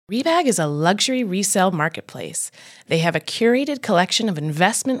Rebag is a luxury resale marketplace. They have a curated collection of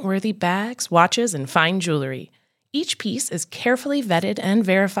investment-worthy bags, watches, and fine jewelry. Each piece is carefully vetted and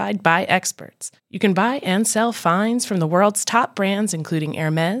verified by experts. You can buy and sell finds from the world's top brands, including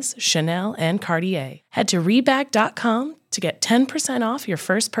Hermes, Chanel, and Cartier. Head to Rebag.com to get 10% off your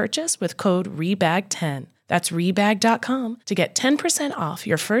first purchase with code REBAG10. That's Rebag.com to get 10% off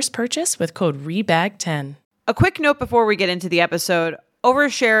your first purchase with code REBAG10. A quick note before we get into the episode.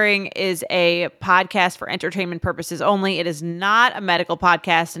 Oversharing is a podcast for entertainment purposes only. It is not a medical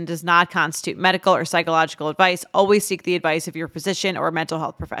podcast and does not constitute medical or psychological advice. Always seek the advice of your physician or mental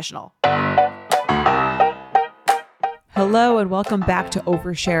health professional. Hello and welcome back to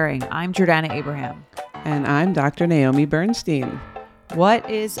Oversharing. I'm Jordana Abraham. And I'm Dr. Naomi Bernstein. What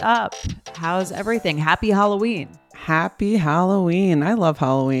is up? How's everything? Happy Halloween. Happy Halloween. I love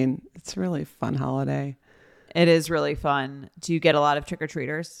Halloween. It's a really fun holiday. It is really fun. Do you get a lot of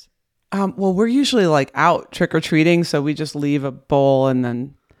trick-or-treaters? Well, we're usually like out trick-or-treating, so we just leave a bowl and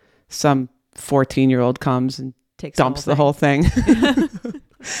then some 14-year-old comes and dumps the whole thing.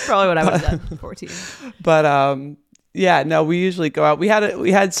 Probably what I would have done, 14. But yeah, no, we usually go out. We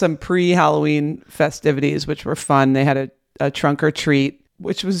had some pre-Halloween festivities, which were fun. They had a trunk or treat,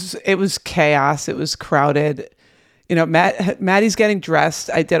 it was chaos. It was crowded. You know, Maddie's getting dressed.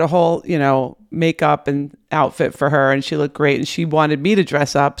 I did a whole, makeup and outfit for her, and she looked great. And she wanted me to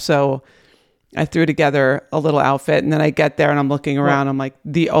dress up, so I threw together a little outfit. And then I get there and I'm looking around. I'm like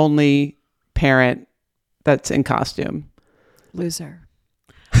the only parent that's in costume. Loser.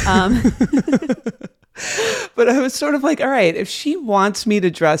 But I was sort of like, all right, if she wants me to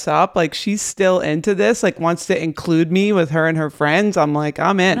dress up, like she's still into this, like wants to include me with her and her friends, I'm like,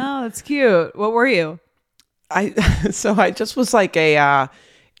 I'm in. Oh, that's cute. What were you? I just was like a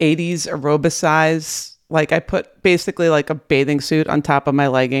 80s aerobicize. Like I put basically like a bathing suit on top of my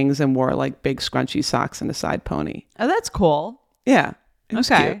leggings and wore like big scrunchy socks and a side pony. Oh, that's cool. Yeah. It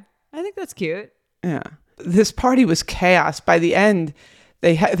was okay. cute. I think that's cute. Yeah. This party was chaos. By the end,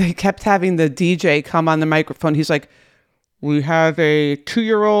 they kept having the DJ come on the microphone. He's like, we have a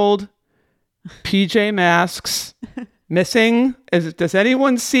 2-year-old PJ Masks missing. Does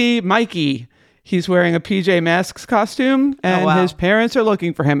anyone see Mikey? He's wearing a PJ Masks costume and his parents are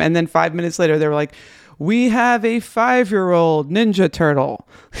looking for him. And then 5 minutes later, they were like, we have a 5-year-old Ninja Turtle.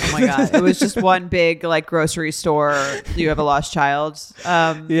 Oh my God. It was just one big like grocery store. You have a lost child.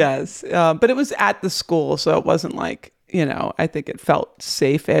 Yes. But it was at the school. So it wasn't like, I think it felt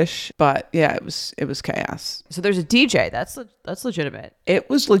safe-ish. But yeah, it was chaos. So there's a DJ. That's legitimate.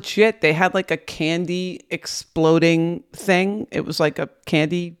 It was legit. They had like a candy exploding thing. It was like a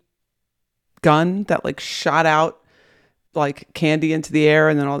candy gun that like shot out like candy into the air,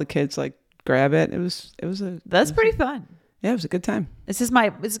 and then all the kids like grab it. That's pretty fun. Yeah, it was a good time. This is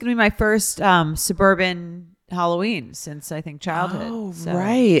gonna be my first suburban Halloween since I think childhood. Oh,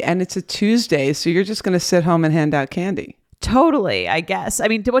 right. And it's a Tuesday, so you're just gonna sit home and hand out candy. Totally, I guess. I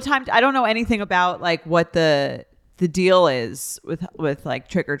mean, what time? I don't know anything about like what the deal is with like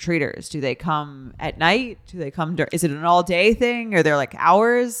trick-or-treaters. Do they come at night? Do they come is it an all-day thing? Are there like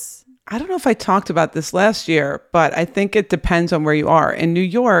hours? I don't know if I talked about this last year, but I think it depends on where you are. In New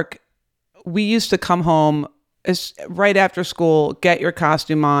York, we used to come home right after school, get your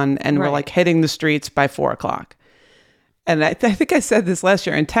costume on, and we're like hitting the streets by 4:00. And I think I said this last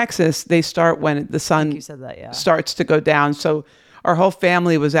year. In Texas, they start when the sun starts to go down. So our whole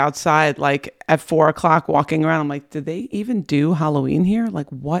family was outside like at 4:00 walking around. I'm like, did they even do Halloween here? Like,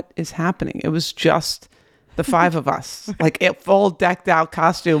 what is happening? It was just the 5 of us, like a full decked out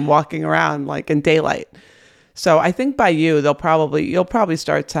costume walking around like in daylight. So I think by you'll probably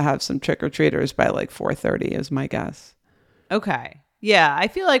start to have some trick-or-treaters by like 4:30 is my guess. Okay. Yeah. I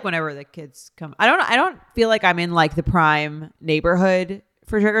feel like whenever the kids come, I don't feel like I'm in like the prime neighborhood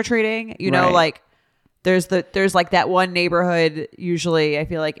for trick-or-treating, like there's like that one neighborhood usually I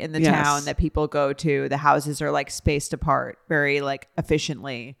feel like in the town that people go to. The houses are like spaced apart very like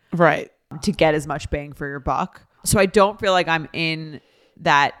efficiently. Right. To get as much bang for your buck. So I don't feel like I'm in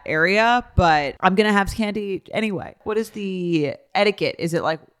that area, but I'm going to have candy anyway. What is the etiquette? Is it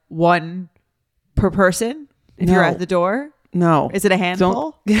like one per person if you're at the door? No. Is it a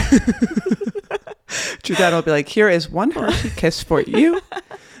handful? Jordana will be like, here is one Hershey kiss for you.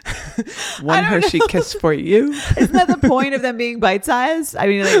 One Hershey kiss for you. Isn't that the point of them being bite-sized? I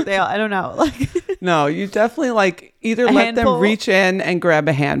mean, like, I don't know. Like, no, you definitely like either let them reach in and grab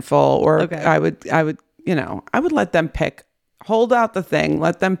a handful, or I would let them pick. Hold out the thing.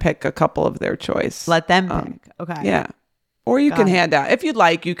 Let them pick a couple of their choice. Let them pick. Okay. Yeah. Or you can hand out if you'd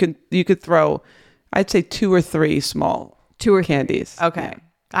like. You could throw, I'd say 2 or 3 small candies. Okay.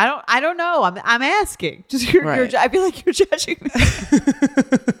 I don't know. I'm asking. Just Right. I feel like you're judging me.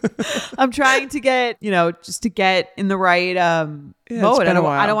 I'm trying to get, just to get in the right mode. been a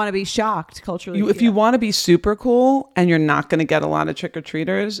while. I don't want to be shocked culturally. If you want to be super cool and you're not going to get a lot of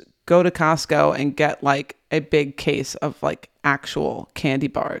trick-or-treaters, go to Costco and get like a big case of like actual candy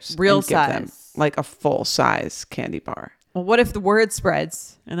bars. Real and give them size. like a full size candy bar. Well, what if the word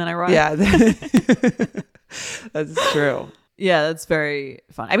spreads and then I run? Yeah. That's true. Yeah, that's very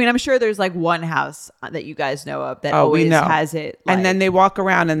fun. I mean, I'm sure there's like one house that you guys know of that We always know. has it. And then they walk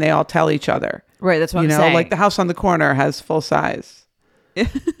around and they all tell each other. Right, that's what You I'm know, saying. like the house on the corner has full size.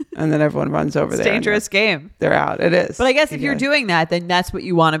 And then everyone runs over there. Dangerous game. They're out. It is. But I guess if you're doing that, then that's what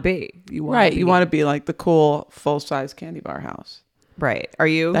you want to be. You want you want to be like the cool full-size candy bar house. Right. Are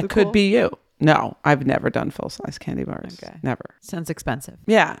you? That could be you. No, I've never done full-size candy bars. Okay. Never. Sounds expensive.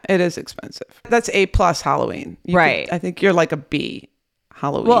 Yeah, it is expensive. That's A+ Halloween. Right. I think you're like a B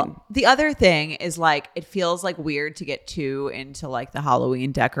Halloween. Well, the other thing is like it feels like weird to get too into like the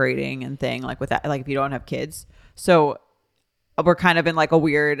Halloween decorating and thing like with that, like if you don't have kids. So we're kind of in like a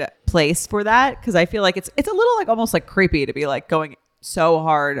weird place for that because I feel like it's a little like almost like creepy to be like going so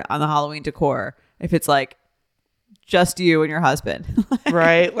hard on the Halloween decor if it's like just you and your husband.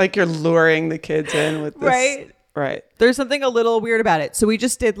 Right? Like you're luring the kids in with this. Right. Right. There's something a little weird about it. So we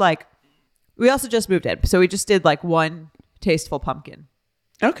just did like, we also just moved in. So we just did like one tasteful pumpkin.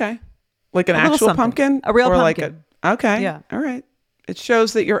 Okay. Like an A little actual something. pumpkin? A real or pumpkin. Like okay. Yeah. All right. It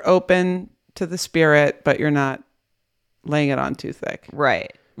shows that you're open to the spirit, but you're not laying it on too thick.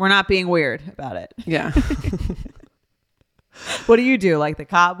 Right. We're not being weird about it. Yeah. What do you do? Like the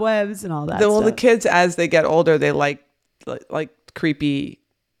cobwebs and all that Well, the stuff? kids, as they get older, they like creepy.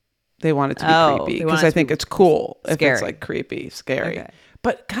 They want it to be creepy they want because it I to think be it's cool if scary. it's like creepy, scary. Okay.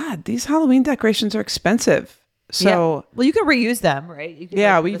 But God, these Halloween decorations are expensive. So Yeah. Well, you can reuse them, right? You can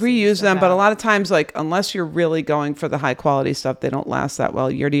yeah, like, we rip the same reuse stuff them, but a out. lot of times, like unless you're really going for the high quality stuff, they don't last that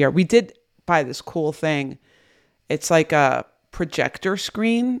well year to year. We did buy this cool thing. It's like a projector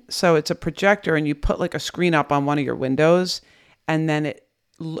screen. So it's a projector, and you put like a screen up on one of your windows, and then it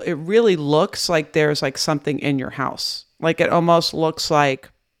really looks like there's like something in your house. Like it almost looks like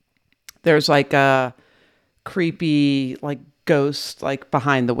there's like a creepy like ghost like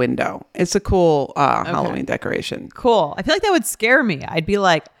behind the window. It's a cool Halloween decoration. Cool. I feel like that would scare me. I'd be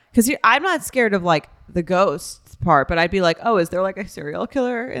like, because I'm not scared of like the ghost part, but I'd be like, oh, is there like a serial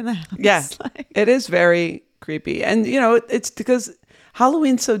killer in the house? Yeah, Like- it is very creepy. And, you know, it's because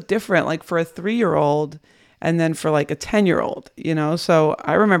Halloween's so different, like for a 3-year-old and then for like a 10-year-old, you know? So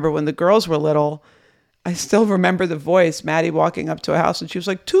I remember when the girls were little, I still remember the voice, Maddie walking up to a house and she was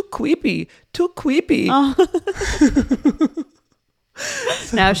like, too creepy, too creepy. Oh.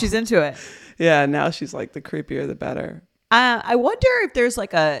 Now she's into it. Yeah, now she's like, the creepier, the better. I wonder if there's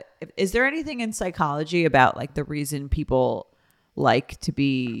like is there anything in psychology about like the reason people like to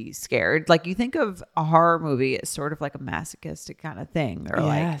be scared? Like you think of a horror movie as sort of like a masochistic kind of thing, or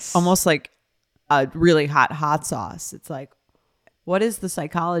Yes. like almost like a really hot sauce. It's like, what is the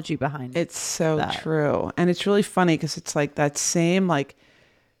psychology behind it? It's so that. true. And it's really funny because it's like that same like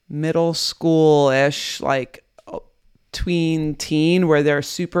middle school-ish, like tween teen where they're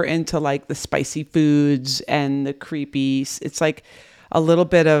super into like the spicy foods and the creepy. It's like a little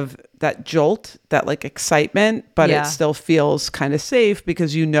bit of that jolt, that like excitement, but Yeah. it still feels kind of safe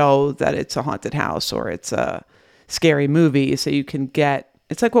because you know that it's a haunted house or it's a scary movie. So you can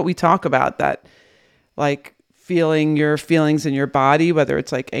it's like what we talk about, that like feeling your feelings in your body, whether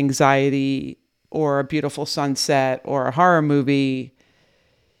it's like anxiety or a beautiful sunset or a horror movie,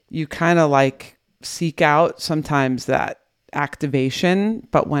 you kind of like seek out sometimes that activation.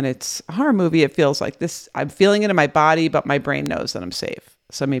 But when it's a horror movie, it feels like this, I'm feeling it in my body, but my brain knows that I'm safe.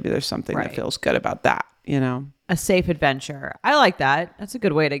 So maybe there's something Right. that feels good about that, you know? A safe adventure. I like that. That's a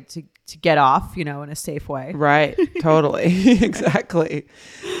good way to get off, in a safe way. Right. Totally. Exactly.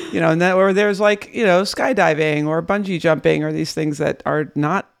 You know, and then, or there's like, skydiving or bungee jumping or these things that are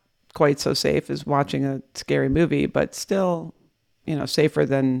not quite so safe as watching a scary movie, but still, safer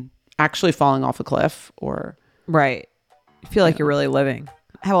than actually falling off a cliff or. Right. I feel like you're really living.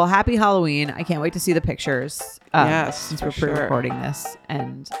 Well, happy Halloween. I can't wait to see the pictures. Yes, Since for we're sure. pre-recording this.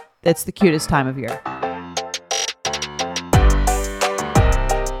 And it's the cutest time of year.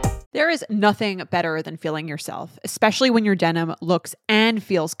 There is nothing better than feeling yourself, especially when your denim looks and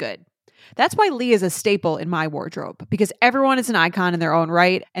feels good. That's why Lee is a staple in my wardrobe, because everyone is an icon in their own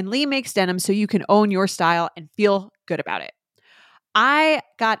right, and Lee makes denim so you can own your style and feel good about it. I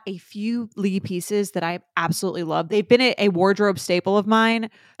got a few Lee pieces that I absolutely love. They've been a wardrobe staple of mine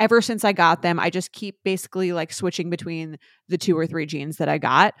ever since I got them. I just keep basically like switching between the 2 or 3 jeans that I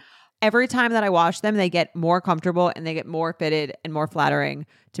got. Every time that I wash them, they get more comfortable and they get more fitted and more flattering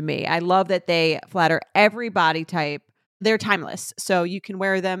to me. I love that they flatter every body type. They're timeless, so you can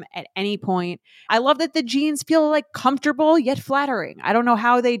wear them at any point. I love that the jeans feel like comfortable yet flattering. I don't know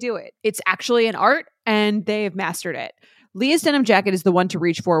how they do it. It's actually an art and they've mastered it. Leah's denim jacket is the one to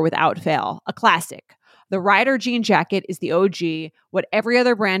reach for without fail, a classic. The Rider jean jacket is the OG, what every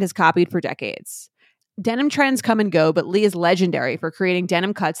other brand has copied for decades. Denim trends come and go, but Lee is legendary for creating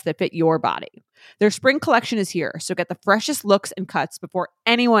denim cuts that fit your body. Their spring collection is here, so get the freshest looks and cuts before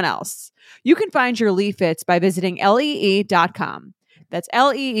anyone else. You can find your Lee fits by visiting lee.com. That's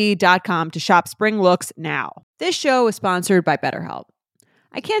lee.com to shop spring looks now. This show is sponsored by BetterHelp.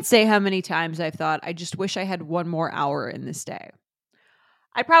 I can't say how many times I've thought, I just wish I had one more hour in this day.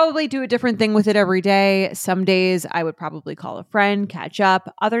 I'd probably do a different thing with it every day. Some days I would probably call a friend, catch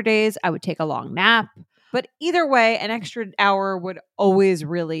up. Other days I would take a long nap. But either way, an extra hour would always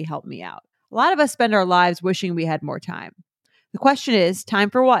really help me out. A lot of us spend our lives wishing we had more time. The question is, time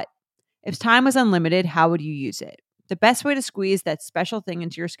for what? If time was unlimited, how would you use it? The best way to squeeze that special thing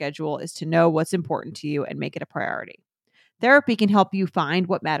into your schedule is to know what's important to you and make it a priority. Therapy can help you find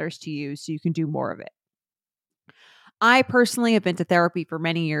what matters to you so you can do more of it. I personally have been to therapy for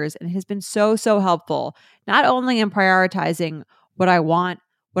many years and it has been so helpful, not only in prioritizing what I want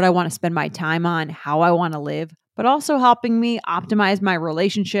to spend my time on, how I want to live, but also helping me optimize my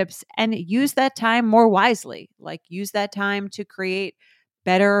relationships and use that time more wisely, like use that time to create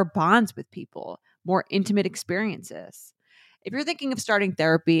better bonds with people, more intimate experiences. If you're thinking of starting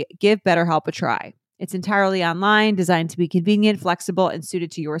therapy, give BetterHelp a try. It's entirely online, designed to be convenient, flexible, and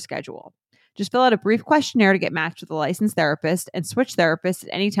suited to your schedule. Just fill out a brief questionnaire to get matched with a licensed therapist and switch therapists at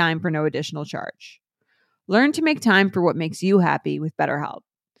any time for no additional charge. Learn to make time for what makes you happy with BetterHelp.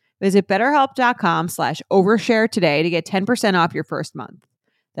 Visit BetterHelp.com/overshare today to get 10% off your first month.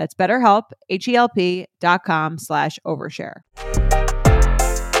 That's BetterHelp, HELP.com/overshare.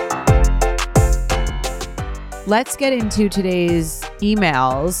 Let's get into today's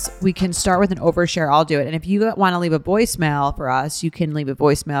emails. We can start with an overshare. I'll do it. And if you want to leave a voicemail for us, you can leave a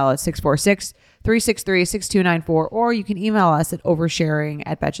voicemail at 646-363-6294, or you can email us at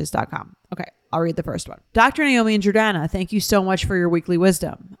oversharing@betches.com. Okay, I'll read the first one. Dr. Naomi and Jordana, thank you so much for your weekly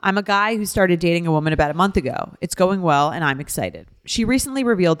wisdom. I'm a guy who started dating a woman about a month ago. It's going well, and I'm excited. She recently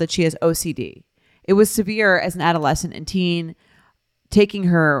revealed that she has OCD. It was severe as an adolescent and teen, taking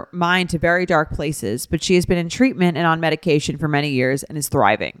her mind to very dark places, but she has been in treatment and on medication for many years and is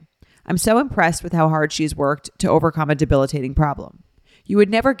thriving. I'm so impressed with how hard she's worked to overcome a debilitating problem. You would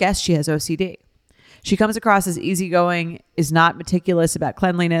never guess she has OCD. She comes across as easygoing, is not meticulous about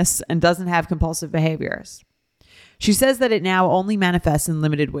cleanliness, and doesn't have compulsive behaviors. She says that it now only manifests in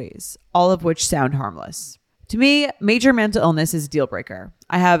limited ways, all of which sound harmless. To me, major mental illness is a deal breaker.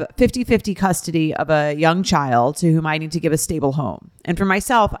 I have 50-50 custody of a young child to whom I need to give a stable home. And for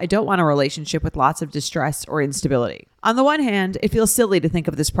myself, I don't want a relationship with lots of distress or instability. On the one hand, it feels silly to think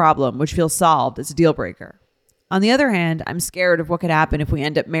of this problem, which feels solved, as a deal breaker. On the other hand, I'm scared of what could happen if we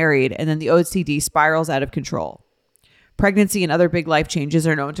end up married and then the OCD spirals out of control. Pregnancy and other big life changes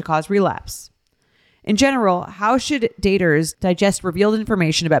are known to cause relapse. In general, how should daters digest revealed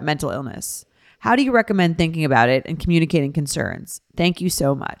information about mental illness? How do you recommend thinking about it and communicating concerns? Thank you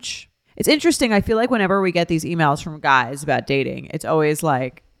so much. It's interesting. I feel like whenever we get these emails from guys about dating, it's always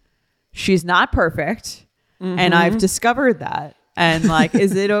like, she's not perfect. Mm-hmm. And I've discovered that. And like,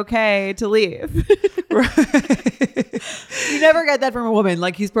 is it okay to leave? Right. You never get that from a woman.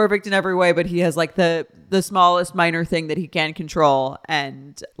 Like, he's perfect in every way, but he has like the smallest minor thing that he can't control.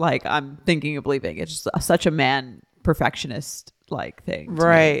 And like, I'm thinking of leaving. It's just such a man perfectionist like thing.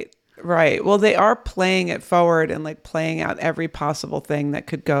 Right. Right. Well, they are playing it forward and like playing out every possible thing that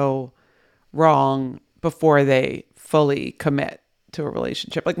could go wrong before they fully commit to a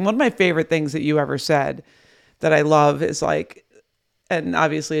relationship. Like, one of my favorite things that you ever said that I love is like, and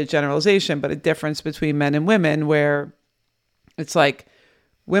obviously a generalization, but a difference between men and women, where it's like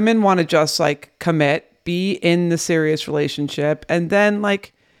women want to just like commit, be in the serious relationship, and then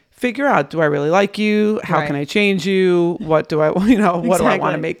like figure out, do I really like you? How can I change you? What do I, what do I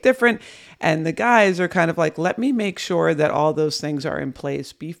want to make different? And the guys are kind of like, let me make sure that all those things are in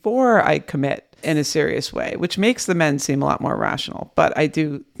place before I commit in a serious way, which makes the men seem a lot more rational. But I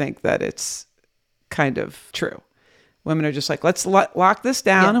do think that it's kind of true. Women are just like, let's lock this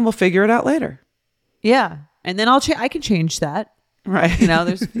down and we'll figure it out later. Yeah. And then I can change that. Right.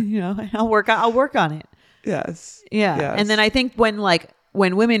 There's, I'll work on it. Yes. Yeah. Yes. And then I think when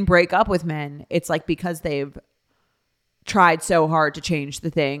women break up with men, it's like because they've tried so hard to change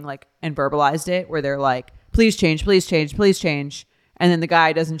the thing, like, and verbalized it, where they're like, please change, please change, please change. And then the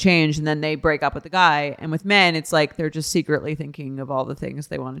guy doesn't change, and then they break up with the guy. And with men, it's like they're just secretly thinking of all the things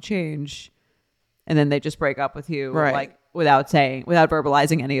they want to change. And then they just break up with you, Right. like without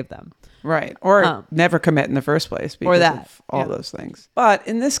verbalizing any of them. Right. Or never commit in the first place because of all those things. But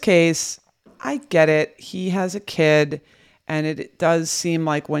in this case, I get it. He has a kid. And it does seem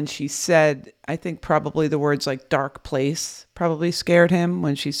like when she said, I think probably the words like dark place probably scared him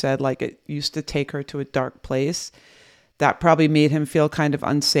when she said like it used to take her to a dark place. That probably made him feel kind of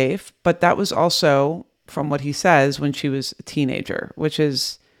unsafe. But that was also, from what he says, when she was a teenager, which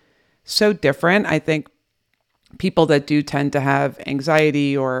is so different. I think people that do tend to have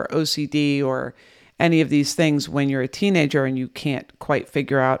anxiety or OCD or any of these things when you're a teenager and you can't quite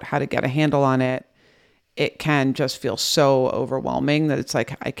figure out how to get a handle on it, it can just feel so overwhelming that it's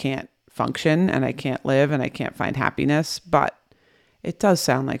like, I can't function and I can't live and I can't find happiness. But it does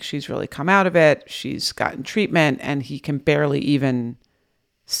sound like she's really come out of it. She's gotten treatment and he can barely even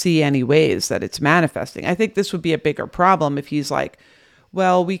see any ways that it's manifesting. I think this would be a bigger problem if he's like,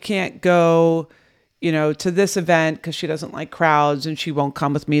 well, we can't go, to this event because she doesn't like crowds and she won't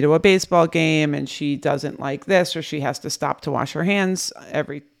come with me to a baseball game and she doesn't like this, or she has to stop to wash her hands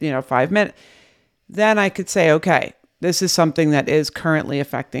every, 5 minutes. Then I could say, okay, this is something that is currently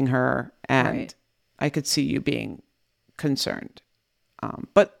affecting her, and Right. I could see you being concerned.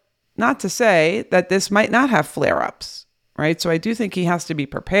 But not to say that this might not have flare-ups, right? So I do think he has to be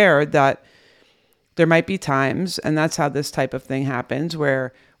prepared that there might be times, and that's how this type of thing happens,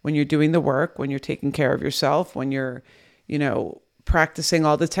 where when you're doing the work, when you're taking care of yourself, when you're, practicing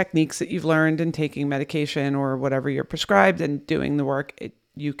all the techniques that you've learned and taking medication or whatever you're prescribed and doing the work,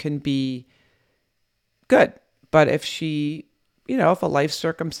 you can be good. But if she, if a life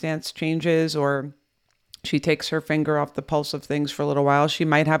circumstance changes or she takes her finger off the pulse of things for a little while, she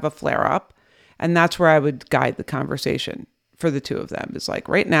might have a flare up. And that's where I would guide the conversation for the two of them. It's like,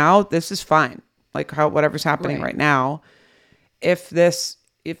 right now, this is fine. Like whatever's happening right now. If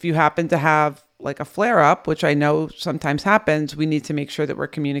you happen to have like a flare up, which I know sometimes happens, we need to make sure that we're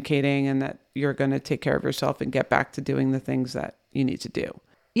communicating and that you're going to take care of yourself and get back to doing the things that you need to do.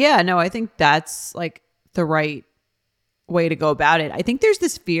 Yeah, no, I think that's like the right way to go about it. I think there's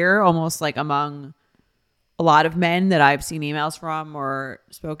this fear almost like among a lot of men that I've seen emails from or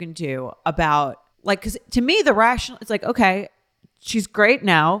spoken to about like, because to me, the rational, it's like, okay, she's great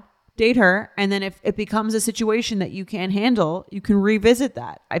now, date her. And then if it becomes a situation that you can't handle, you can revisit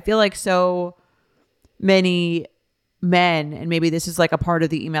that. I feel like so many men, and maybe this is like a part of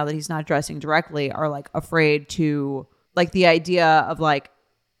the email that he's not addressing directly, are like afraid to like the idea of like,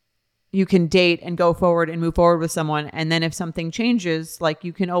 you can date and go forward and move forward with someone. And then if something changes, like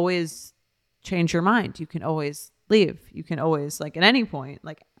you can always change your mind. You can always leave. You can always, like at any point,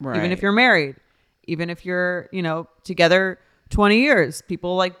 like even if you're married, even if you're, together 20 years,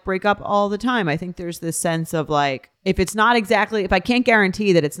 people like break up all the time. I think there's this sense of like, if I can't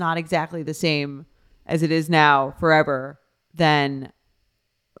guarantee that it's not exactly the same as it is now forever, then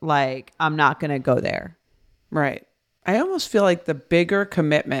like, I'm not going to go there. Right. I almost feel like the bigger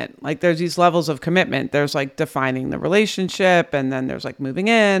commitment, like there's these levels of commitment. There's like defining the relationship, and then there's like moving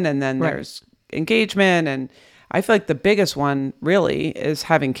in, and then there's engagement. And I feel like the biggest one really is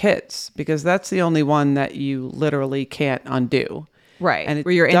having kids, because that's the only one that you literally can't undo. Right. And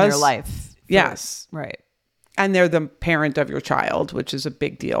where you're in their life. Yes. Right. And they're the parent of your child, which is a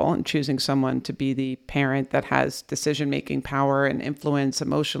big deal. And choosing someone to be the parent that has decision-making power and influence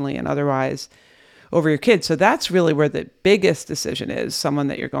emotionally and otherwise over your kids. So that's really where the biggest decision is, someone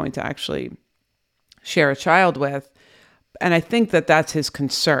that you're going to actually share a child with. And I think that that's his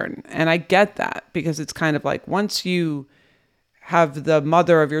concern. And I get that, because it's kind of like once you have the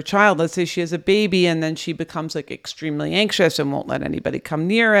mother of your child, let's say she has a baby and then she becomes like extremely anxious and won't let anybody come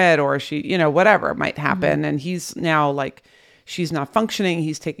near it, or she, whatever might happen. Mm-hmm. And he's now like, she's not functioning.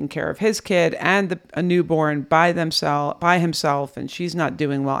 He's taking care of his kid and a newborn by himself, and she's not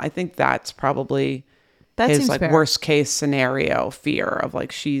doing well. I think that's probably his like fair. Worst case scenario fear of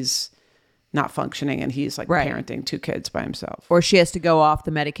like she's not functioning and he's like parenting two kids by himself. Or she has to go off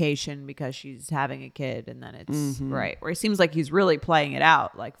the medication because she's having a kid, and then it's where it seems like he's really playing it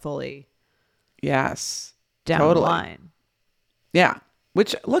out like fully. Yes. Down the line. Yeah.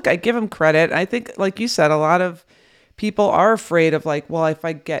 Which, look, I give him credit. I think, like you said, a lot of people are afraid of like, well, if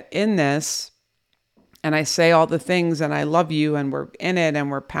I get in this and I say all the things and I love you and we're in it and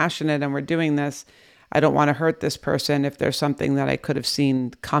we're passionate and we're doing this, I don't want to hurt this person if there's something that I could have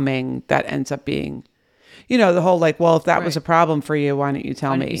seen coming that ends up being, The whole like, well, if that was a problem for you, why don't you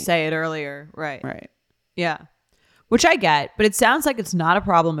tell Why me? didn't you say it earlier? Right. Right. Yeah. Which I get, but it sounds like it's not a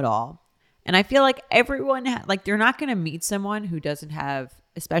problem at all. And I feel like everyone, like you're not going to meet someone who doesn't have,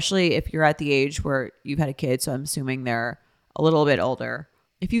 especially if you're at the age where you've had a kid. So I'm assuming they're a little bit older.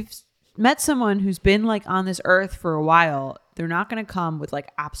 If you've met someone who's been like on this earth for a while, they're not going to come with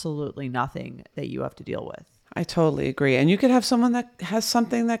like absolutely nothing that you have to deal with. I totally agree. And you could have someone that has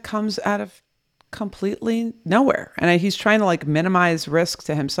something that comes out of completely nowhere. And he's trying to like minimize risk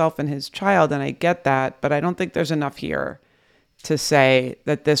to himself and his child. And I get that, but I don't think there's enough here to say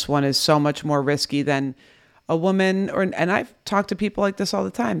that this one is so much more risky than a woman. And I've talked to people like this all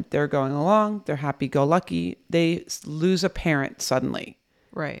the time. They're going along, they're happy-go-lucky. They lose a parent suddenly.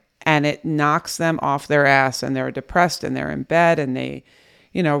 Right. And it knocks them off their ass and they're depressed and they're in bed and they,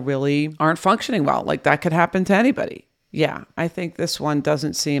 really aren't functioning well. Like that could happen to anybody. Yeah. I think this one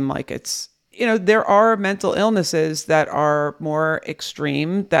doesn't seem like it's, there are mental illnesses that are more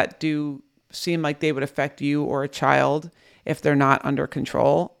extreme that do seem like they would affect you or a child if they're not under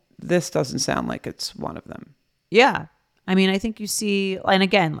control. This doesn't sound like it's one of them. Yeah. I mean, I think you see, and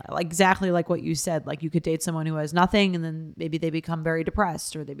again, like exactly like what you said, like you could date someone who has nothing and then maybe they become very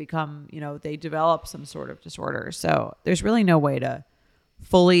depressed or they become, they develop some sort of disorder. So there's really no way to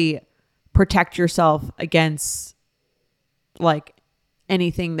fully protect yourself against like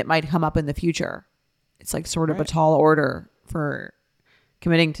anything that might come up in the future. It's like sort of a tall order for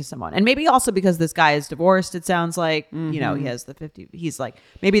committing to someone. And maybe also because this guy is divorced, it sounds like, he has the 50, he's like,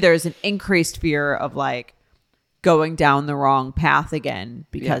 maybe there's an increased fear of like going down the wrong path again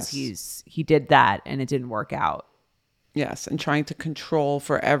because he did that and it didn't work out. Yes. And trying to control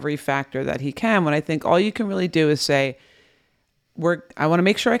for every factor that he can, when I think all you can really do is say, I want to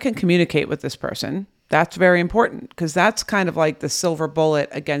make sure I can communicate with this person. That's very important because that's kind of like the silver bullet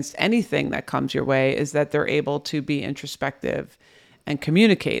against anything that comes your way, is that they're able to be introspective and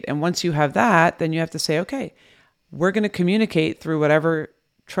communicate. And once you have that, then you have to say, okay, we're going to communicate through whatever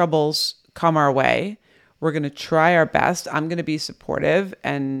troubles come our way. We're going to try our best. I'm going to be supportive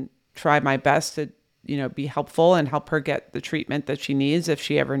and try my best to, be helpful and help her get the treatment that she needs if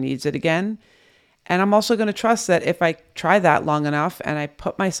she ever needs it again. And I'm also going to trust that if I try that long enough and I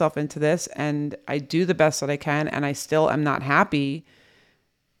put myself into this and I do the best that I can and I still am not happy,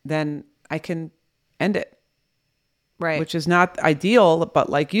 then I can end it. Right. Which is not ideal, but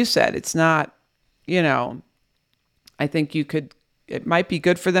like you said, it's not, I think it might be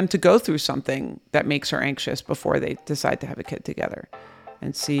good for them to go through something that makes her anxious before they decide to have a kid together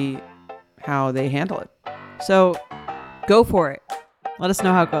and see how they handle it. So go for it. Let us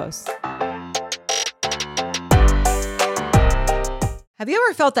know how it goes. Have you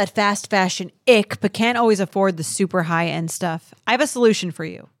ever felt that fast fashion ick, but can't always afford the super high-end stuff? I have a solution for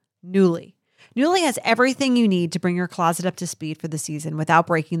you. Nuuly. Nuuly has everything you need to bring your closet up to speed for the season without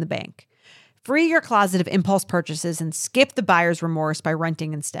breaking the bank. Free your closet of impulse purchases and skip the buyer's remorse by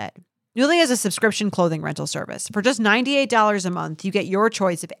renting instead. Nuuly has a subscription clothing rental service. For just $98 a month, you get your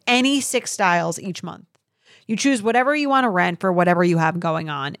choice of any 6 styles each month. You choose whatever you want to rent for whatever you have going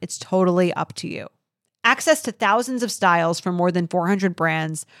on. It's totally up to you. Access to thousands of styles from more than 400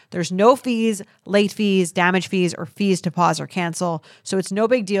 brands. There's no fees, late fees, damage fees, or fees to pause or cancel. So it's no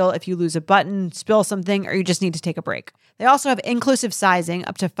big deal if you lose a button, spill something, or you just need to take a break. They also have inclusive sizing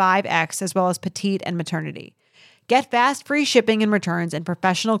up to 5X, as well as petite and maternity. Get fast, free shipping and returns and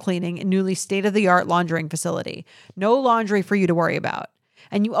professional cleaning in Nuuly's state-of-the-art laundering facility. No laundry for you to worry about.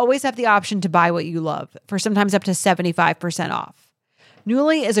 And you always have the option to buy what you love, for sometimes up to 75% off.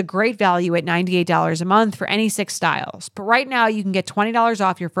 Nuuly is a great value at $98 a month for any 6 styles. But right now, you can get $20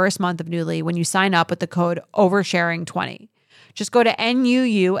 off your first month of Nuuly when you sign up with the code OVERSHARING20. Just go to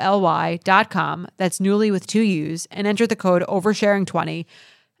NUULY.com, that's Nuuly with 2 U's, and enter the code OVERSHARING20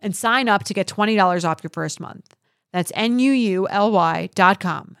 and sign up to get $20 off your first month. That's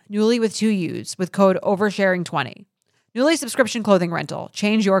NUULY.com, Nuuly with 2 U's, with code OVERSHARING20. Nuuly subscription clothing rental.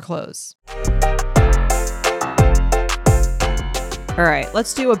 Change your clothes. All right,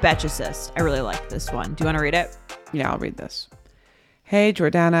 let's do a Betch Assist. I really like this one. Do you want to read it? Yeah, I'll read this. Hey,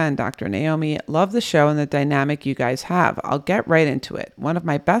 Jordana and Dr. Naomi. Love the show and the dynamic you guys have. I'll get right into it. One of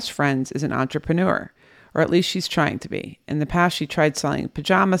my best friends is an entrepreneur, or at least she's trying to be. In the past, she tried selling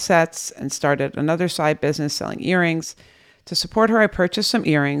pajama sets and started another side business selling earrings. To support her, I purchased some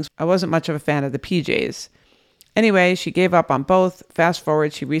earrings. I wasn't much of a fan of the PJs. Anyway, she gave up on both. Fast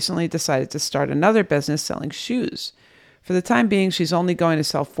forward, she recently decided to start another business selling shoes. For the time being, she's only going to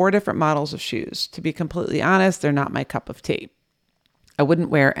sell 4 different models of shoes. To be completely honest, they're not my cup of tea. I wouldn't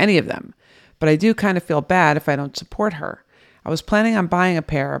wear any of them, but I do kind of feel bad if I don't support her. I was planning on buying a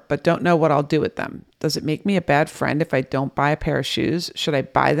pair, but don't know what I'll do with them. Does it make me a bad friend if I don't buy a pair of shoes? Should I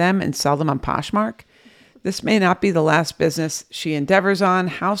buy them and sell them on Poshmark? This may not be the last business she endeavors on.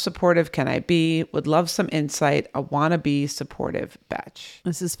 How supportive can I be? Would love some insight. A wannabe supportive batch.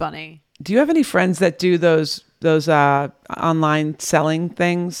 This is funny. Do you have any friends that do those online selling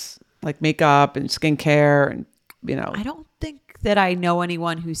things like makeup and skincare and I don't think that I know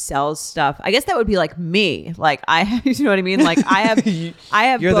anyone who sells stuff. I guess that would be like me. Like you know what I mean? Like I have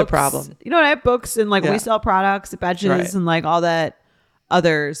You're books, the problem. I have books and like we sell products, batches and like all that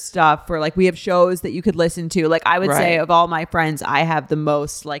other stuff, or like we have shows that you could listen to. Like I would say of all my friends, I have the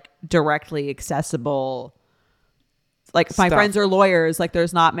most like directly accessible. Like my friends are lawyers. Like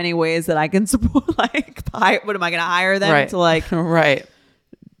there's not many ways that I can support. Like what am I going to hire them to like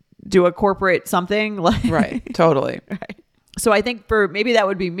do a corporate something? Like Totally. So I think for maybe that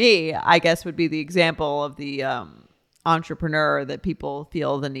would be me, I guess would be the example of the entrepreneur that people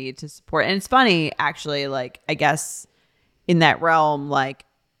feel the need to support. And it's funny, actually, like I guess in that realm, like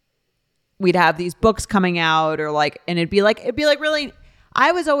we'd have these books coming out or like, and it'd be like really,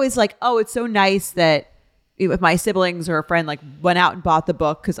 I was always like, oh, it's so nice that if my siblings or a friend like went out and bought the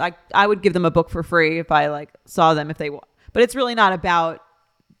book, because I would give them a book for free if I like saw them if they want. But it's really not about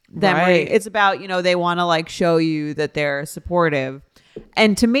them. It's about, they want to like show you that they're supportive.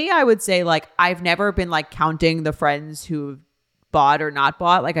 And to me, I would say like I've never been like counting the friends who bought or not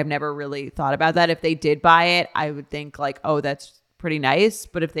bought. Like I've never really thought about that. If they did buy it, I would think like, oh, that's pretty nice.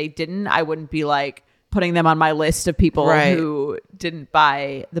 But if they didn't, I wouldn't be like putting them on my list of people who didn't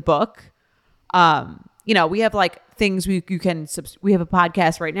buy the book. We have like things we have a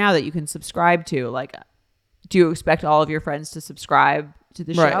podcast right now that you can subscribe to. Like, do you expect all of your friends to subscribe to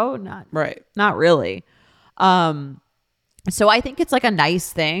the show? Not really. So I think it's like a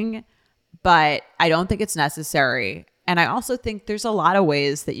nice thing, but I don't think it's necessary. And I also think there's a lot of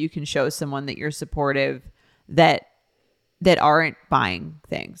ways that you can show someone that you're supportive that aren't buying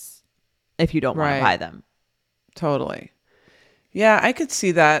things if you don't want to buy them. Totally. Yeah, I could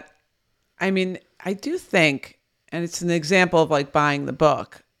see that. I mean, I do think, and it's an example of like buying the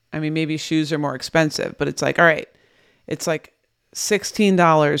book. I mean, maybe shoes are more expensive, but it's like, all right, it's like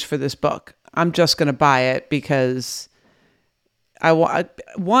 $16 for this book. I'm just going to buy it because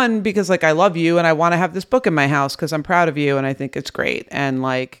because like I love you and I want to have this book in my house because I'm proud of you and I think it's great. And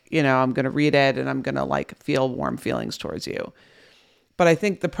like, I'm going to read it and I'm going to like feel warm feelings towards you. But I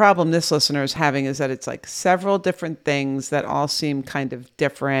think the problem this listener is having is that it's like several different things that all seem kind of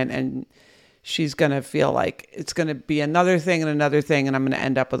different, and she's going to feel like it's going to be another thing and another thing, and I'm going to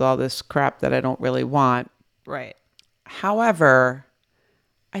end up with all this crap that I don't really want. Right. However,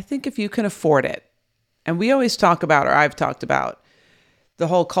 I think if you can afford it, and we always talk about, or I've talked about, the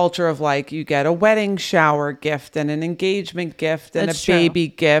whole culture of like you get a wedding shower gift and an engagement gift and a baby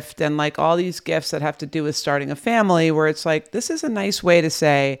gift and like all these gifts that have to do with starting a family, where it's like, this is a nice way to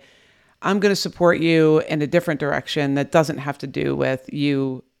say, I'm going to support you in a different direction that doesn't have to do with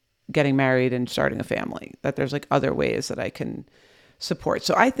you getting married and starting a family, that there's like other ways that I can support.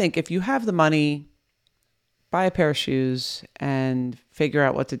 So I think if you have the money, buy a pair of shoes and figure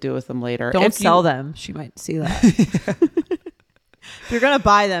out what to do with them later. Don't sell them. She might see that. If you're going to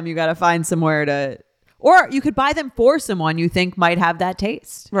buy them, you got to find somewhere to, or you could buy them for someone you think might have that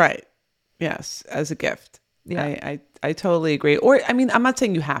taste. Right. Yes. As a gift. Yeah. I totally agree. Or, I mean, I'm not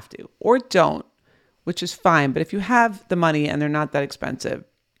saying you have to or don't, which is fine. But if you have the money and they're not that expensive,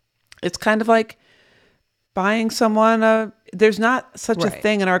 it's kind of like buying someone there's not such a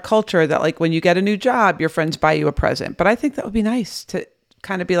thing in our culture that like when you get a new job, your friends buy you a present. But I think that would be nice to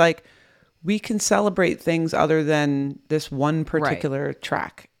kind of be like, we can celebrate things other than this one particular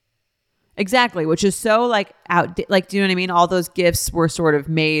track. Exactly, which is so like like, do you know what I mean? All those gifts were sort of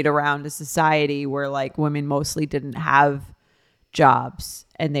made around a society where like women mostly didn't have jobs,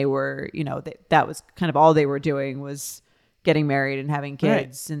 and they were, that was kind of all they were doing was getting married and having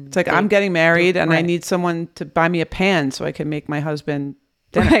kids. And it's like, I'm getting married and I need someone to buy me a pan so I can make my husband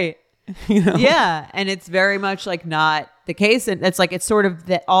dinner. Right. Yeah. And it's very much like not the case. And it's like, it's sort of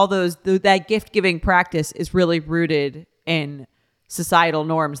that that gift giving practice is really rooted in societal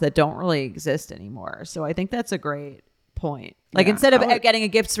norms that don't really exist anymore. So I think that's a great point. Like instead of getting a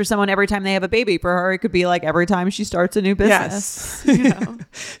gift for someone every time they have a baby, for her, it could be like every time she starts a new business.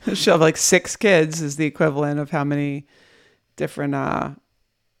 Yes. She'll have like 6 kids is the equivalent of how many different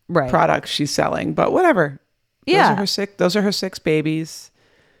products she's selling, but whatever. Those are her 6 babies,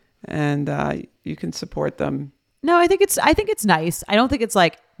 and you can support them. No, I think it's nice. I don't think it's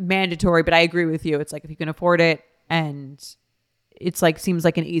like mandatory, but I agree with you. It's like if you can afford it, and it's like seems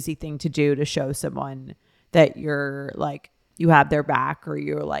like an easy thing to do to show someone that you're like you have their back or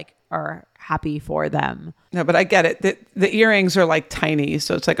you're like are happy for them. No, but I get it. The earrings are like tiny.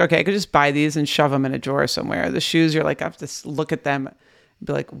 So it's like, okay, I could just buy these and shove them in a drawer somewhere. The shoes, you're like, I have to look at them and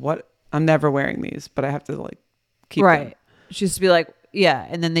be like, what? I'm never wearing these, but I have to like keep them. She used to be like, yeah.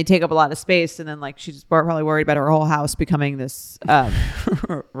 And then they take up a lot of space. And then like, she's probably worried about her whole house becoming this,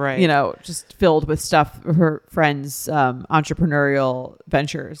 right. You know, just filled with stuff of her friends' entrepreneurial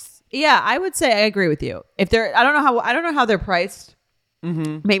ventures. Yeah, I would say I agree with you. If they're, I don't know how they're priced.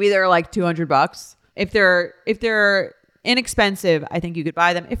 Mm-hmm. Maybe they're like $200. If they're inexpensive, I think you could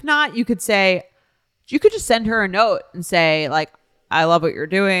buy them. If not, you could just send her a note and say like, I love what you're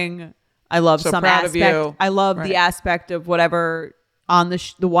doing. I love some aspect of you. I love the aspect of whatever on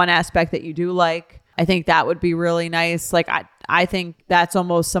the one aspect that you do like. I think that would be really nice. Like I think that's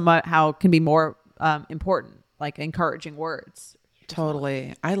almost somewhat how can be more important, like encouraging words.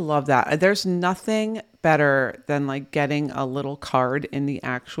 Totally. I love that. There's nothing better than like getting a little card in the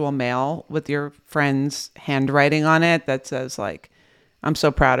actual mail with your friend's handwriting on it that says like, I'm so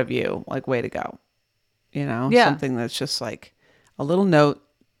proud of you. Like, way to go. You know, something that's just like a little note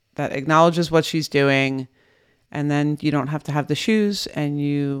that acknowledges what she's doing. And then you don't have to have the shoes and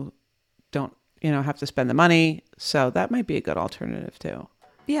you don't, have to spend the money. So that might be a good alternative too.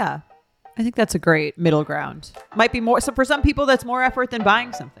 Yeah. I think that's a great middle ground. Might be more. So for some people, that's more effort than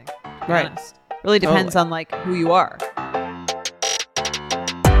buying something. Right. Honest. Really depends on like who you are.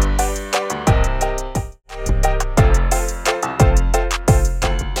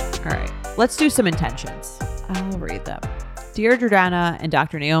 All right. Let's do some intentions. I'll read them. Dear Jordana and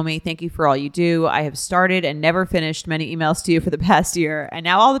Dr. Naomi, thank you for all you do. I have started and never finished many emails to you for the past year, and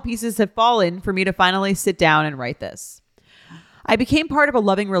now all the pieces have fallen for me to finally sit down and write this. I became part of a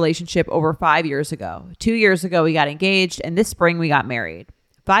loving relationship over 5 years ago. 2 years ago, we got engaged, and this spring we got married.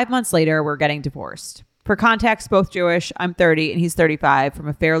 5 months later, we're getting divorced. For context, both Jewish. I'm 30 and he's 35 from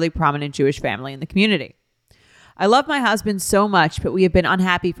a fairly prominent Jewish family in the community. I love my husband so much, but we have been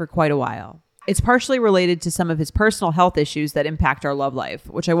unhappy for quite a while. It's partially related to some of his personal health issues that impact our love life,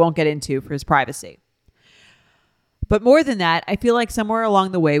 which I won't get into for his privacy. But more than that, I feel like somewhere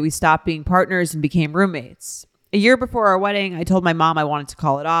along the way, we stopped being partners and became roommates. A year before our wedding, I told my mom I wanted to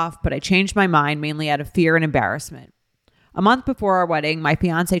call it off, but I changed my mind mainly out of fear and embarrassment. A month before our wedding, my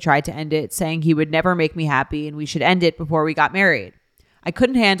fiance tried to end it, saying he would never make me happy and we should end it before we got married. I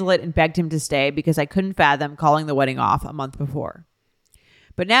couldn't handle it and begged him to stay because I couldn't fathom calling the wedding off a month before.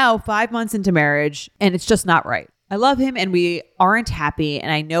 But now, 5 months into marriage, and it's just not right. I love him and we aren't happy, and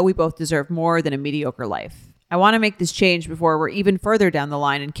I know we both deserve more than a mediocre life. I want to make this change before we're even further down the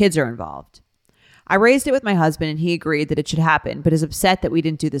line and kids are involved. I raised it with my husband and he agreed that it should happen, but is upset that we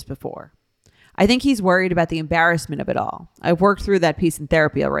didn't do this before. I think he's worried about the embarrassment of it all. I've worked through that piece in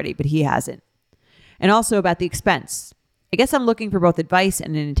therapy already, but he hasn't. And also about the expense. I guess I'm looking for both advice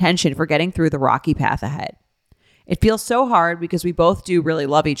and an intention for getting through the rocky path ahead. It feels so hard because we both do really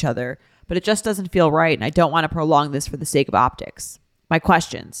love each other, but it just doesn't feel right and I don't want to prolong this for the sake of optics. My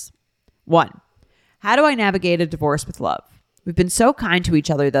questions. 1. How do I navigate a divorce with love? We've been so kind to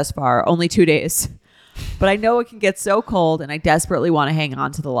each other thus far, only 2 days. But I know it can get so cold and I desperately want to hang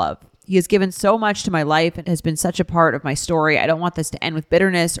on to the love. He has given so much to my life and has been such a part of my story. I don't want this to end with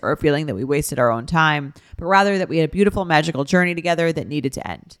bitterness or a feeling that we wasted our own time, but rather that we had a beautiful, magical journey together that needed to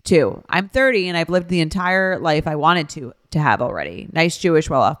end. 2, I'm 30 and I've lived the entire life I wanted to have already. Nice Jewish,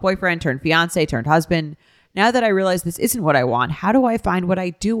 well-off boyfriend turned fiance turned husband. Now that I realize this isn't what I want, how do I find what I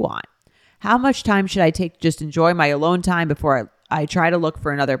do want? How much time should I take to just enjoy my alone time before I try to look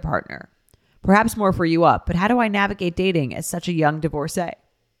for another partner? Perhaps more for you up, but how do I navigate dating as such a young divorcee?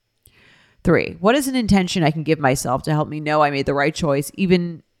 3, what is an intention I can give myself to help me know I made the right choice,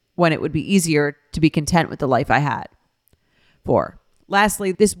 even when it would be easier to be content with the life I had? 4,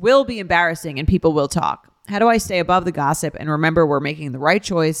 lastly, this will be embarrassing and people will talk. How do I stay above the gossip and remember we're making the right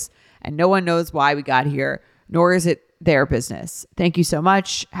choice and no one knows why we got here, nor is it their business? Thank you so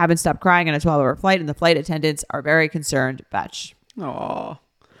much. Haven't stopped crying on a 12-hour flight and the flight attendants are very concerned. Batch. Aw.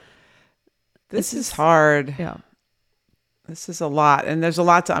 This is hard. Yeah. This is a lot. And there's a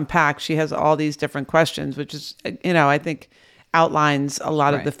lot to unpack. She has all these different questions, which is, I think outlines a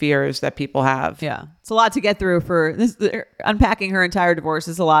lot of the fears that people have. Yeah. It's a lot to get through for this. Unpacking her entire divorce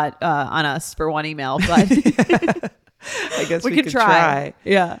is a lot on us for one email, but I guess we could try.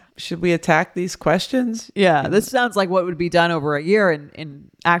 Yeah. Should we attack these questions? Yeah. This sounds like what would be done over a year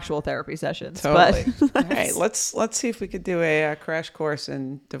in actual therapy sessions. Totally. But all right. Let's see if we could do a crash course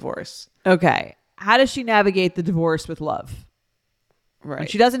in divorce. Okay. How does she navigate the divorce with love? Right. When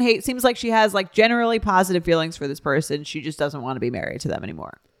she doesn't hate. Seems like she has like generally positive feelings for this person. She just doesn't want to be married to them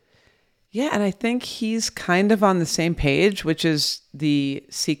anymore. Yeah, and I think he's kind of on the same page, which is the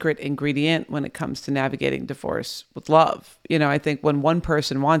secret ingredient when it comes to navigating divorce with love. You know, I think when one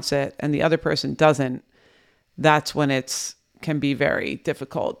person wants it and the other person doesn't, that's when it's can be very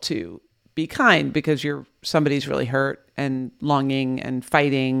difficult to be kind because somebody's really hurt and longing and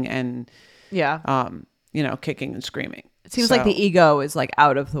fighting and kicking and screaming. It seems like the ego is like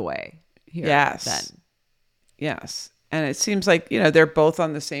out of the way here. Yes. Then. Yes. And it seems like, they're both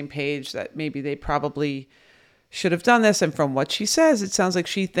on the same page that maybe they probably should have done this. And from what she says, it sounds like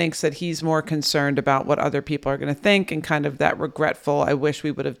she thinks that he's more concerned about what other people are going to think and kind of that regretful, I wish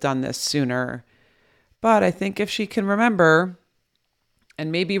we would have done this sooner. But I think if she can remember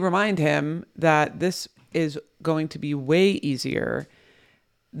and maybe remind him that this is going to be way easier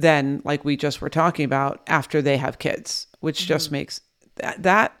than like we just were talking about after they have kids, which just makes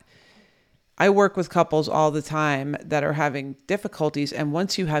that I work with couples all the time that are having difficulties. And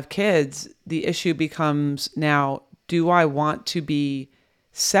once you have kids, the issue becomes now, do I want to be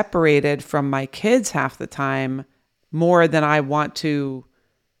separated from my kids half the time more than I want to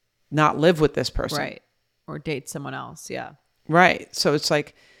not live with this person? Right. Or date someone else. Yeah. Right. So it's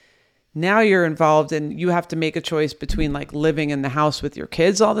like now you're involved and you have to make a choice between like living in the house with your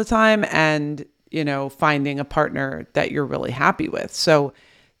kids all the time and, finding a partner that you're really happy with. So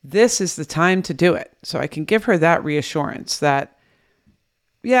this is the time to do it. So I can give her that reassurance that,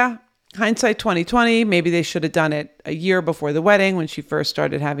 yeah, hindsight 2020, maybe they should have done it a year before the wedding when she first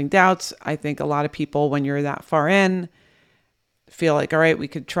started having doubts. I think a lot of people, when you're that far in, feel like, all right, we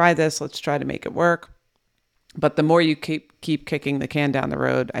could try this. Let's try to make it work. But the more you keep kicking the can down the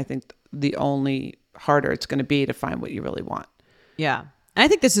road, I think the only harder it's going to be to find what you really want. Yeah. And I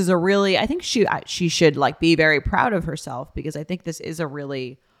think this is I think she should like be very proud of herself because I think this is a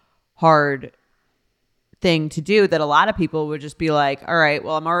really hard thing to do that a lot of people would just be like, all right,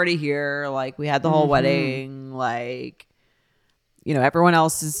 well, I'm already here. Like we had the whole wedding, like, everyone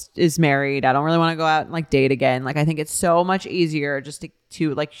else is married. I don't really want to go out and like date again. Like, I think it's so much easier just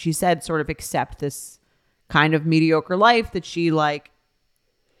to, like she said, sort of accept this kind of mediocre life that she like,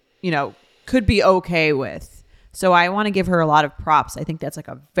 could be okay with. So I want to give her a lot of props. I think that's like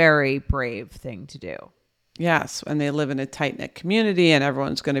a very brave thing to do. Yes, and they live in a tight-knit community and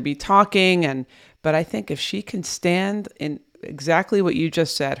everyone's going to be talking. But I think if she can stand in exactly what you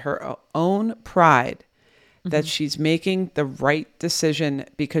just said, her own pride, that she's making the right decision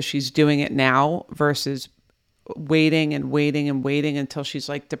because she's doing it now versus waiting and waiting and waiting until she's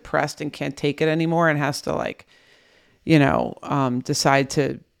like depressed and can't take it anymore and has to like, decide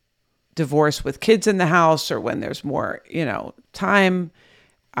to divorce with kids in the house or when there's more, time.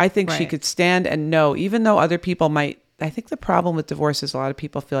 I think she could stand and know, even though other people might, I think the problem with divorce is a lot of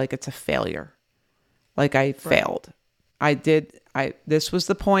people feel like it's a failure. Like I failed. This was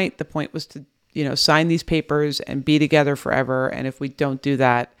the point. The point was to, sign these papers and be together forever. And if we don't do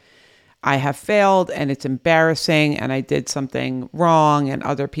that, I have failed and it's embarrassing and I did something wrong and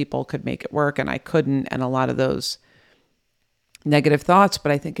other people could make it work and I couldn't. And a lot of those negative thoughts.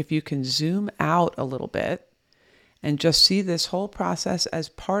 But I think if you can zoom out a little bit and just see this whole process as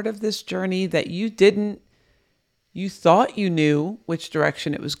part of this journey that you thought you knew which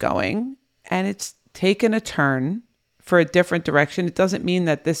direction it was going, and it's taken a turn for a different direction. It doesn't mean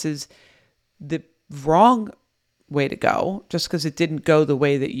that this is the wrong way to go just because it didn't go the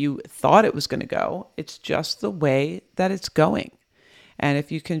way that you thought it was going to go. It's just the way that it's going. And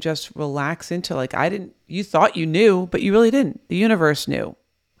if you can just relax into like, you thought you knew, but you really didn't. The universe knew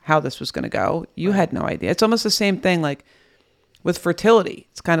how this was going to go. You had no idea. It's almost the same thing like with fertility.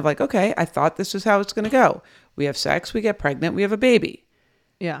 It's kind of like, okay, I thought this is how it's going to go. We have sex, we get pregnant, we have a baby.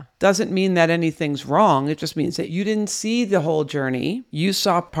 Yeah. Doesn't mean that anything's wrong. It just means that you didn't see the whole journey. You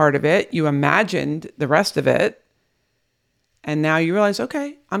saw part of it. You imagined the rest of it. And now you realize,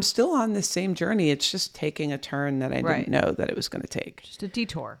 okay, I'm still on this same journey. It's just taking a turn that I didn't know that it was going to take. Just a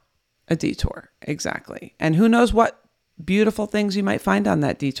detour. A detour. Exactly. And who knows what beautiful things you might find on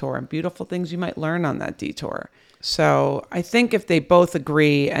that detour and beautiful things you might learn on that detour. So I think if they both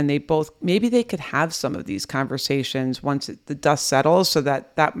agree and maybe they could have some of these conversations once the dust settles so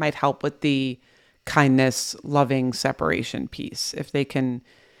that might help with the kindness, loving separation piece. If they can,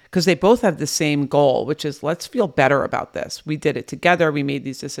 because they both have the same goal, which is let's feel better about this. We did it together. We made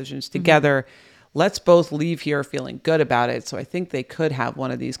these decisions together. Let's both leave here feeling good about it. So I think they could have one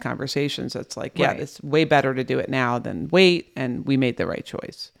of these conversations that's like, yeah, it's way better to do it now than wait. And we made the right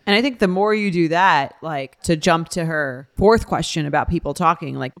choice. And I think the more you do that, like to jump to her fourth question about people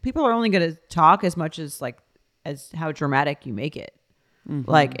talking, like people are only going to talk as much as as how dramatic you make it.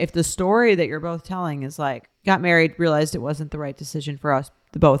 Like if the story that you're both telling is like, got married, realized it wasn't the right decision for us,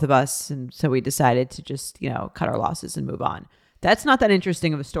 the both of us. And so we decided to just, cut our losses and move on. That's not that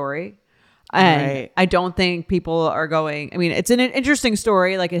interesting of a story. And Right. I don't think people are going, I mean, it's an interesting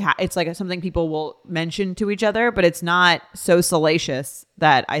story. Like it's like something people will mention to each other, but it's not so salacious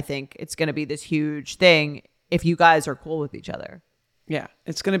that I think it's going to be this huge thing if you guys are cool with each other. Yeah,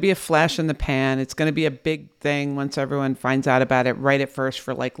 it's going to be a flash in the pan. It's going to be a big thing once everyone finds out about it right at first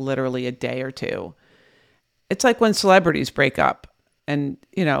for like literally a day or two. It's like when celebrities break up. And,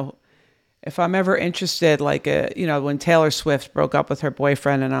 if I'm ever interested, like, when Taylor Swift broke up with her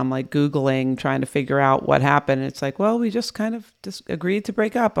boyfriend and I'm like Googling, trying to figure out what happened. It's like, well, we just kind of just agreed to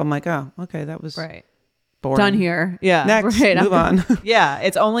break up. I'm like, oh, okay, that was right. boring. Done here. Yeah. Next, right. move on. Yeah.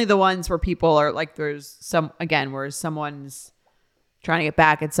 It's only the ones where people are like, there's where someone's trying to get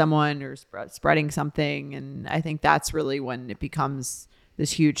back at someone or spreading something. And I think that's really when it becomes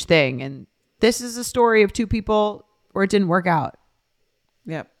this huge thing. And this is a story of two people where it didn't work out.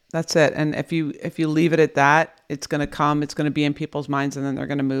 Yep, that's it. And if you leave it at that, it's going to be in people's minds, and then they're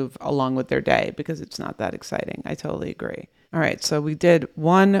going to move along with their day because it's not that exciting. I totally agree. All right, so we did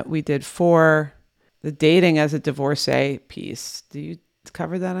 4, the dating as a divorcee piece. Do you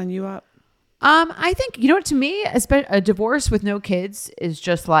cover that on You Up? I think, to me, a divorce with no kids is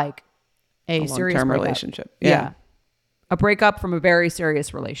just like a serious long-term breakup. relationship. Yeah. A breakup from a very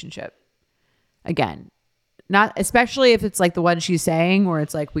serious relationship. Again, not especially if it's like the one she's saying where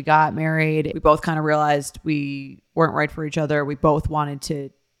it's like we got married. We both kind of realized we weren't right for each other. We both wanted to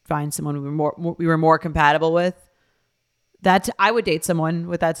find someone we were more compatible with. That I would date someone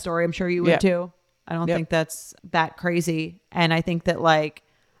with that story. I'm sure you would too. I don't think that's that crazy. And I think that like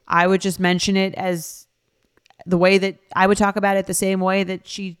I would just mention it as the way that I would talk about it the same way that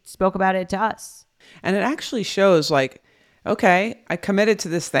she spoke about it to us. And it actually shows like, okay, I committed to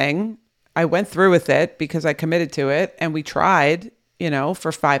this thing. I went through with it because I committed to it and we tried,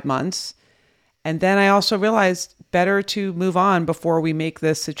 for 5 months. And then I also realized better to move on before we make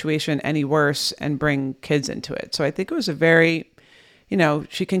this situation any worse and bring kids into it. So I think it was a very,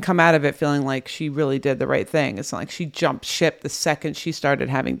 she can come out of it feeling like she really did the right thing. It's not like she jumped ship the second she started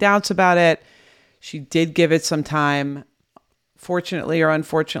having doubts about it. She did give it some time, fortunately or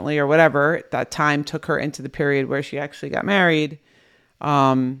unfortunately or whatever. That time took her into the period where she actually got married.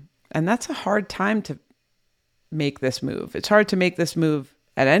 And that's a hard time to make this move. It's hard to make this move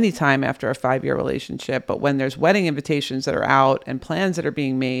at any time after a 5-year relationship. But when there's wedding invitations that are out and plans that are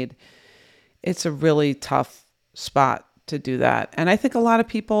being made, it's a really tough spot to do that. And I think a lot of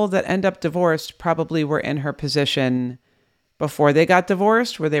people that end up divorced probably were in her position before they got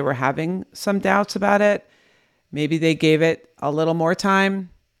divorced, where they were having some doubts about it. Maybe they gave it a little more time,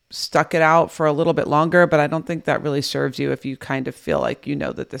 stuck it out for a little bit longer, but I don't think that really serves you if you kind of feel like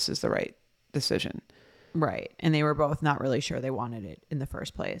that this is the right decision. Right. And they were both not really sure they wanted it in the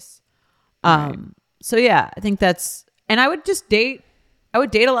first place. Right. So yeah, I think and I would date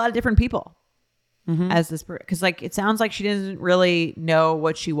a lot of different people as this, because like, it sounds like she didn't really know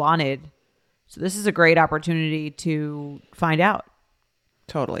what she wanted. So this is a great opportunity to find out.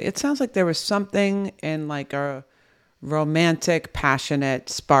 Totally. It sounds like there was something in like a romantic, passionate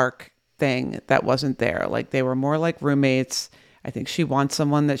spark thing that wasn't there. Like they were more like roommates. I think she wants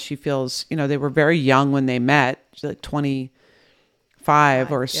someone that she feels, they were very young when they met, like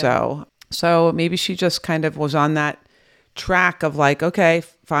 25 or so. So maybe she just kind of was on that track of like, okay,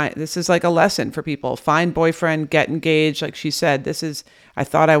 fine. This is like a lesson for people. Find boyfriend, get engaged. Like she said, I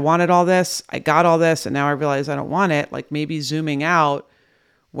thought I wanted all this. I got all this. And now I realize I don't want it. Like maybe zooming out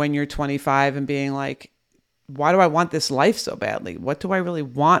when you're 25 and being like, why do I want this life so badly? What do I really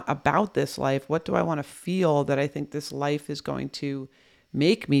want about this life? What do I want to feel that I think this life is going to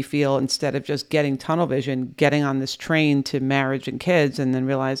make me feel, instead of just getting tunnel vision, getting on this train to marriage and kids and then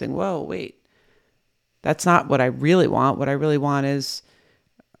realizing, whoa, wait, that's not what I really want. What I really want is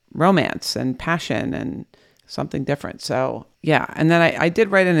romance and passion and something different. So yeah. And then I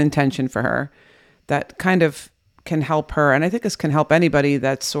did write an intention for her that kind of can help her. And I think this can help anybody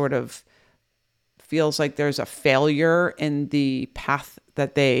that sort of feels like there's a failure in the path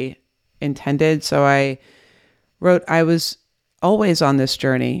that they intended. So I wrote, I was always on this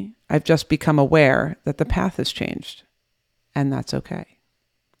journey. I've just become aware that the path has changed, and that's okay.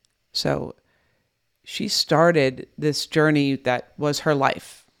 So she started this journey that was her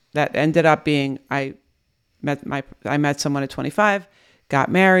life, that ended up being, I met someone at 25,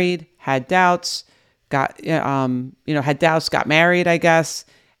 got married, had doubts, got married, I guess,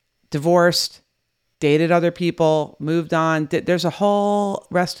 divorced, dated other people, moved on. There's a whole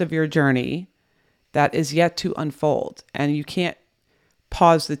rest of your journey that is yet to unfold. And you can't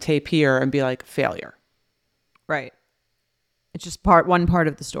pause the tape here and be like, failure. Right. It's just one part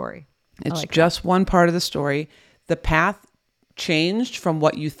of the story. It's just one part of the story. The path changed from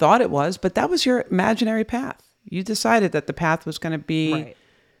what you thought it was, but that was your imaginary path. You decided that the path was going to be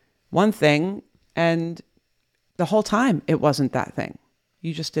one thing, and the whole time it wasn't that thing.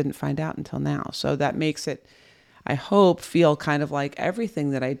 You just didn't find out until now. So that makes it, I hope, feel kind of like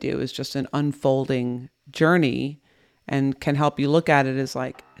everything that I do is just an unfolding journey, and can help you look at it as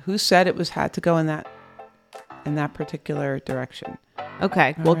like, who said it had to go in that particular direction?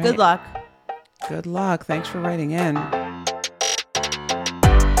 Okay. Well, good luck. Good luck. Thanks for writing in.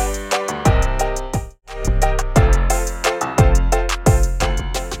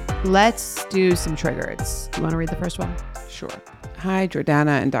 Let's do some triggers. Do you want to read the first one? Sure. Hi,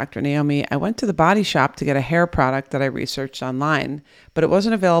 Jordana and Dr. Naomi. I went to the Body Shop to get a hair product that I researched online, but it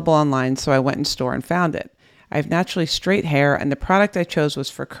wasn't available online, so I went in store and found it. I have naturally straight hair, and the product I chose was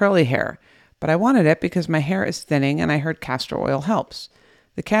for curly hair, but I wanted it because my hair is thinning and I heard castor oil helps.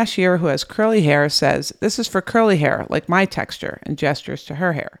 The cashier, who has curly hair, says, "This is for curly hair, like my texture," and gestures to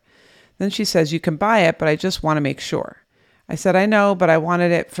her hair. Then she says, "You can buy it, but I just want to make sure." I said, "I know, but I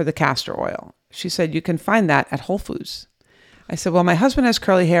wanted it for the castor oil." She said, "You can find that at Whole Foods." I said, "Well, my husband has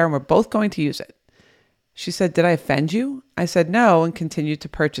curly hair and we're both going to use it." She said, "Did I offend you?" I said, "No," and continued to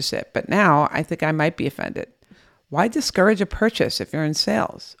purchase it. But now I think I might be offended. Why discourage a purchase if you're in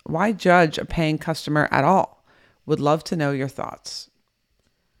sales? Why judge a paying customer at all? Would love to know your thoughts.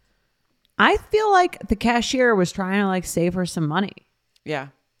 I feel like the cashier was trying to like save her some money. Yeah,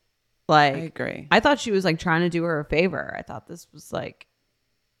 Like, I agree. I thought she was like trying to do her a favor. I thought this was like,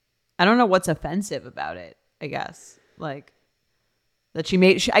 I don't know what's offensive about it, I guess. Like that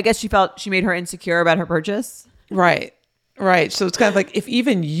I guess she felt she made her insecure about her purchase. Right. Right. So it's kind of like, if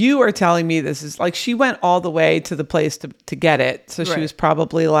even you are telling me this is like, she went all the way to the place to get it. So she was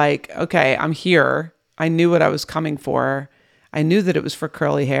probably like, okay, I'm here. I knew what I was coming for. I knew that it was for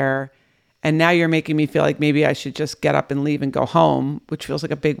curly hair. And now you're making me feel like maybe I should just get up and leave and go home, which feels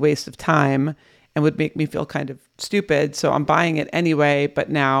like a big waste of time and would make me feel kind of stupid. So I'm buying it anyway. But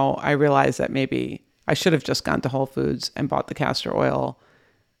now I realize that maybe I should have just gone to Whole Foods and bought the castor oil.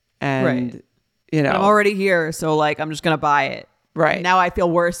 And, you know, I'm already here. So like, I'm just going to buy it. Right. Now I feel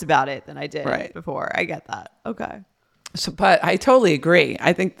worse about it than I did before. I get that. Okay. So, but I totally agree.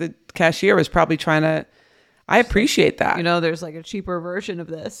 I think the cashier was probably trying to, I appreciate that. You know, there's like a cheaper version of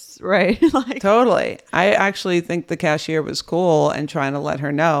this, right? Like, totally. I actually think the cashier was cool and trying to let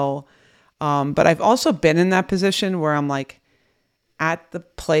her know. But I've also been in that position where I'm like at the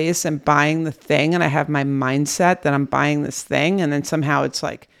place and buying the thing, and I have my mindset that I'm buying this thing, and then somehow it's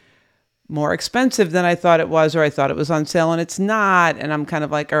like more expensive than I thought it was, or I thought it was on sale and it's not. And I'm kind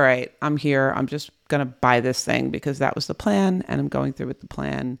of like, all right, I'm here. I'm just going to buy this thing because that was the plan, and I'm going through with the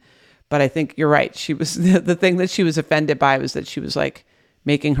plan. But I think you're right. She was the thing that she was offended by was that she was like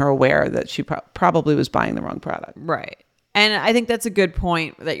making her aware that she probably was buying the wrong product. Right. And I think that's a good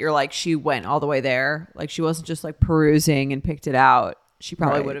point that you're like, she went all the way there. Like she wasn't just like perusing and picked it out. She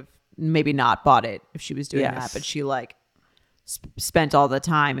probably would have maybe not bought it if she was doing that. But she like spent all the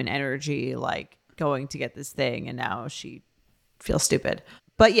time and energy like going to get this thing. And now she feels stupid.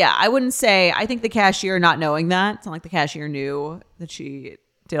 But yeah, I wouldn't say, I think the cashier not knowing that, it's not like the cashier knew that she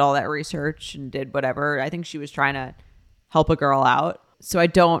did all that research and did whatever. I think she was trying to help a girl out. So I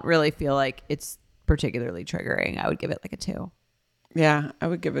don't really feel like it's particularly triggering. I would give it like a 2. Yeah, I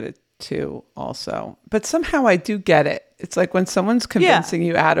would give it a 2 also. But somehow I do get it. It's like when someone's convincing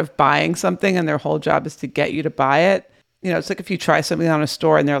you out of buying something and their whole job is to get you to buy it. You know, it's like if you try something on a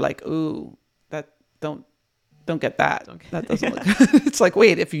store and they're like, ooh, that don't get that. That doesn't look good. It's like,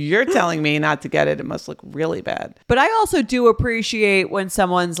 wait, if you're telling me not to get it, it must look really bad. But I also do appreciate when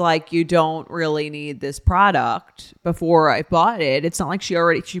someone's like, you don't really need this product before I bought it. It's not like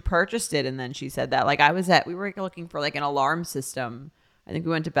she purchased it and then she said that. Like we were looking for like an alarm system. I think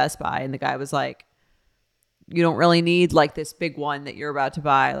we went to Best Buy and the guy was like, you don't really need like this big one that you're about to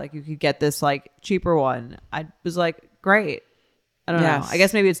buy. Like you could get this like cheaper one. I was like, great. I don't know. I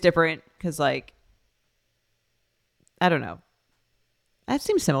guess maybe it's different because like, I don't know. That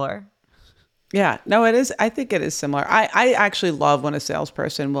seems similar. Yeah, no, it is. I think it is similar. I actually love when a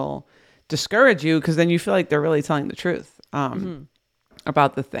salesperson will discourage you because then you feel like they're really telling the truth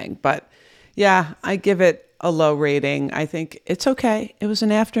about the thing. But yeah, I give it a low rating. I think it's okay. It was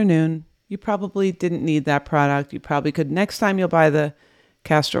an afternoon. You probably didn't need that product. You probably could. Next time you'll buy the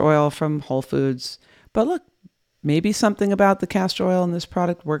castor oil from Whole Foods. But look, maybe something about the castor oil in this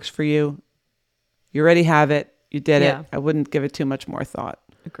product works for you. You already have it. You did it. I wouldn't give it too much more thought.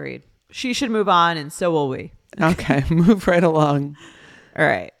 Agreed. She should move on and so will we. Okay, move right along. All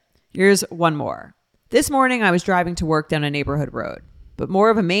right. Here's one more. This morning, I was driving to work down a neighborhood road, but more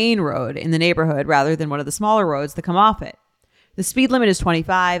of a main road in the neighborhood rather than one of the smaller roads that come off it. The speed limit is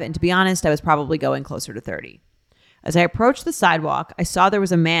 25, and to be honest, I was probably going closer to 30. As I approached the sidewalk, I saw there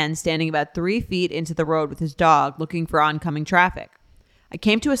was a man standing about 3 feet into the road with his dog looking for oncoming traffic. I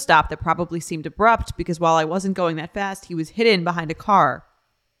came to a stop that probably seemed abrupt because while I wasn't going that fast, he was hidden behind a car,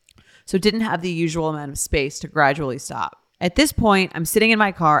 so didn't have the usual amount of space to gradually stop. At this point, I'm sitting in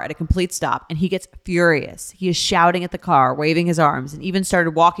my car at a complete stop, and he gets furious. He is shouting at the car, waving his arms, and even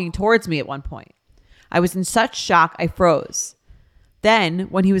started walking towards me at one point. I was in such shock, I froze. Then,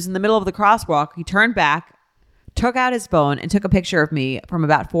 when he was in the middle of the crosswalk, he turned back, took out his phone, and took a picture of me from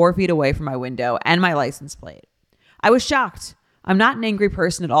about 4 feet away from my window and my license plate. I was shocked. I'm not an angry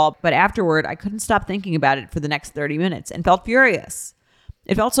person at all, but afterward, I couldn't stop thinking about it for the next 30 minutes and felt furious.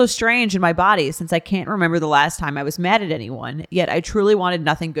 It felt so strange in my body since I can't remember the last time I was mad at anyone, yet I truly wanted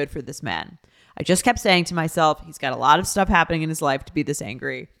nothing good for this man. I just kept saying to myself, he's got a lot of stuff happening in his life to be this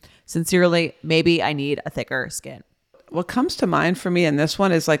angry. Sincerely, maybe I need a thicker skin. What comes to mind for me in this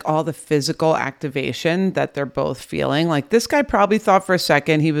one is like all the physical activation that they're both feeling. Like this guy probably thought for a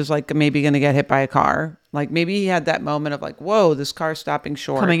second he was like maybe going to get hit by a car. Like maybe he had that moment of like, whoa, this car's stopping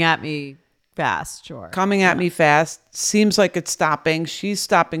short. Coming at me fast, sure. Coming at me fast. Seems like it's stopping. She's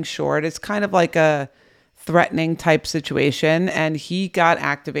stopping short. It's kind of like a threatening type situation. And he got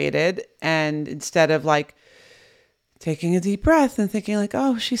activated. And instead of like taking a deep breath and thinking like,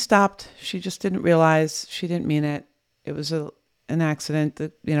 oh, she stopped. She just didn't realize. She didn't mean it. It was an accident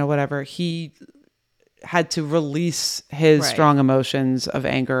that, whatever. He had to release his strong emotions of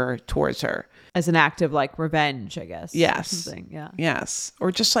anger towards her. As an act of like revenge, I guess. Yes. Or something. Yeah. Yes.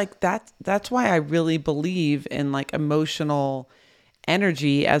 Or just like that. That's why I really believe in like emotional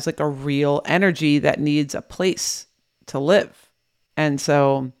energy as like a real energy that needs a place to live. And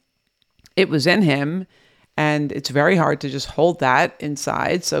so it was in him, and it's very hard to just hold that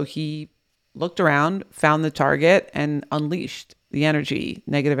inside. So he looked around, found the target, and unleashed the energy,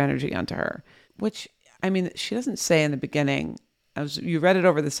 negative energy onto her, which, I mean, she doesn't say in the beginning. You read it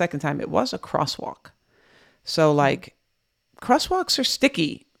over the second time. It was a crosswalk. So like crosswalks are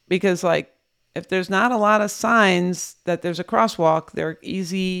sticky because like if there's not a lot of signs that there's a crosswalk, they're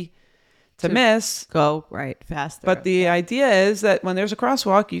easy to miss. Go right faster. But the idea is that when there's a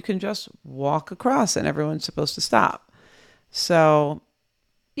crosswalk, you can just walk across and everyone's supposed to stop. So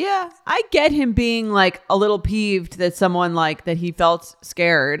yeah, I get him being like a little peeved that someone like that he felt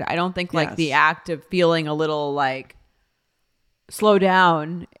scared. I don't think like the act of feeling a little like slow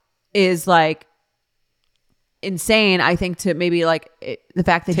down is like insane. I think to maybe like the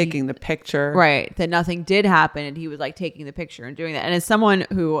fact that taking the picture, right, that nothing did happen and he was like taking the picture and doing that. And as someone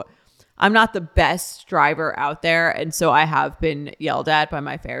who, I'm not the best driver out there, and so I have been yelled at by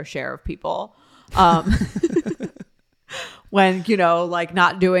my fair share of people when like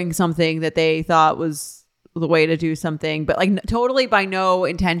not doing something that they thought was the way to do something, but like totally by no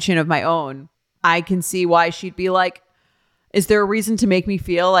intention of my own. I can see why she'd be like, is there a reason to make me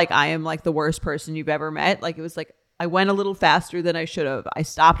feel like I am like the worst person you've ever met? Like it was like, I went a little faster than I should have. I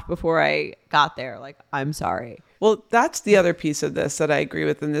stopped before I got there. Like, I'm sorry. Well, that's the other piece of this that I agree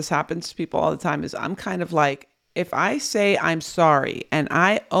with. And this happens to people all the time is I'm kind of like, if I say I'm sorry and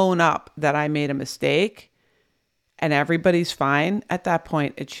I own up that I made a mistake and everybody's fine, at that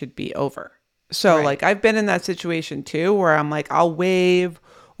point, it should be over. So like I've been in that situation too, where I'm like, I'll wave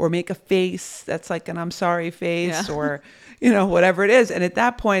or make a face that's like an I'm sorry face or, whatever it is. And at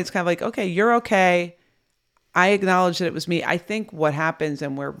that point, it's kind of like, okay, you're okay. I acknowledge that it was me. I think what happens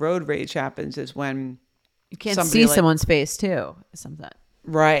and where road rage happens is when you can't see someone's face too. Something.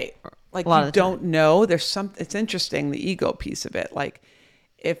 Right. Like you don't know. It's interesting, the ego piece of it. Like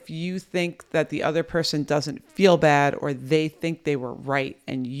if you think that the other person doesn't feel bad or they think they were right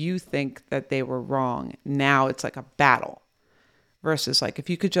and you think that they were wrong, now it's like a battle. Versus like if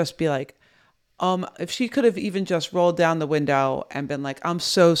you could just be like, if she could have even just rolled down the window and been like, I'm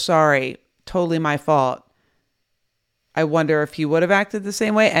so sorry, totally my fault. I wonder if he would have acted the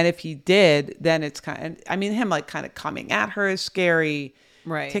same way. And if he did, then it's him like kind of coming at her is scary.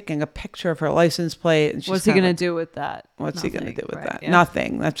 Right. Taking a picture of her license plate. And what's he going to do with that? What's he going to do with that? Yeah.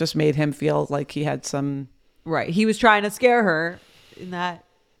 Nothing. That just made him feel like he had some. Right. He was trying to scare her in that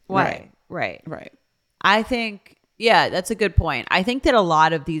way. Right. I think, that's a good point. I think that a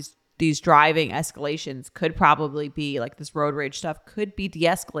lot of these driving escalations could probably be like this road rage stuff could be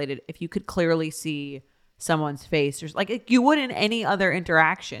de-escalated if you could clearly see someone's face, or like you would in any other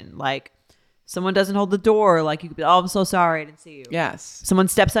interaction. Like Someone doesn't hold the door. Like you could be, oh, I'm so sorry. I didn't see you. Yes. Someone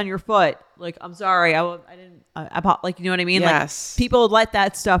steps on your foot. Like, I'm sorry. I didn't, like, you know what I mean? Yes. Like people let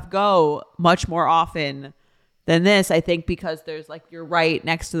that stuff go much more often than this, I think, because there's like, you're right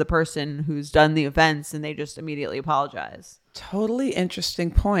next to the person who's done the offense and they just immediately apologize. Totally interesting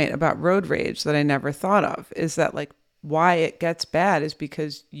point about road rage that I never thought of is that like why it gets bad is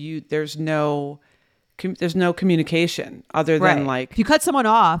because there's no communication other than like if you cut someone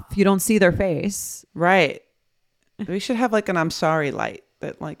off, you don't see their face. Right. We should have like an I'm sorry light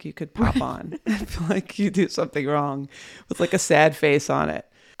that like you could pop on if like you do something wrong with like a sad face on it.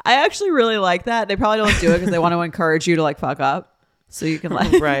 I actually really like that. They probably don't do it because they want to encourage you to like fuck up. So you can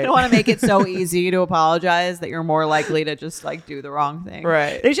like, right. They don't want to make it so easy to apologize that you're more likely to just like do the wrong thing.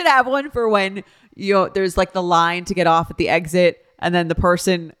 Right. They should have one for when there's like the line to get off at the exit and then the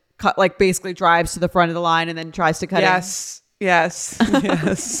person like basically drives to the front of the line and then tries to cut in. Yes.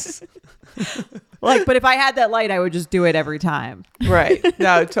 Yes. Like, but if I had that light, I would just do it every time. Right.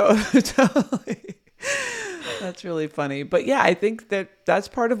 No, totally. That's really funny. But yeah, I think that's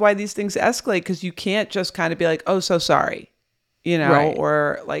part of why these things escalate because you can't just kind of be like, oh, so sorry, right.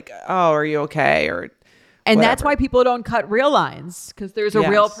 Or like, oh, are you okay? Or and whatever. That's why people don't cut real lines because there's a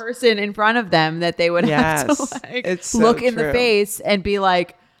real person in front of them that they would have to like look in the face and be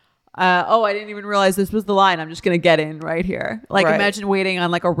like, oh, I didn't even realize this was the line. I'm just going to get in right here. Like imagine waiting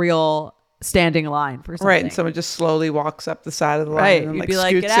on like a real standing line for something. Right. And someone just slowly walks up the side of the line. Right. And you'd be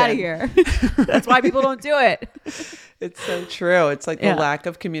like, get out of here. That's why people don't do it. It's so true. It's like the lack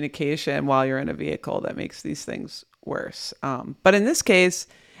of communication while you're in a vehicle that makes these things worse. But in this case,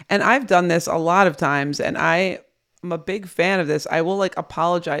 and I've done this a lot of times, and I'm a big fan of this. I will like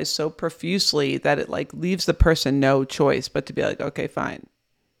apologize so profusely that it like leaves the person no choice but to be like, okay, fine.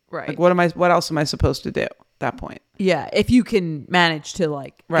 Right. Like what else am I supposed to do at that point? Yeah. If you can manage to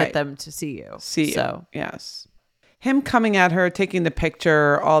like get them to see you. So yes. Him coming at her, taking the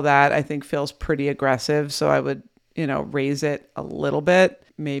picture, all that I think feels pretty aggressive. So I would, raise it a little bit,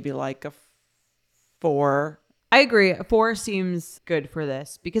 maybe like a 4. I agree. A 4 seems good for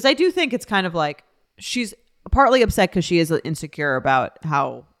this because I do think it's kind of like she's partly upset because she is insecure about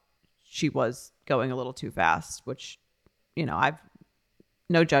how she was going a little too fast, which, I've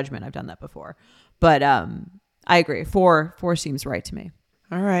no judgment. I've done that before, but I agree. 4 seems right to me.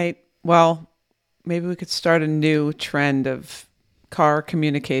 All right. Well, maybe we could start a new trend of car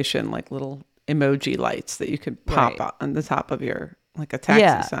communication, like little emoji lights that you could pop on the top of your, like a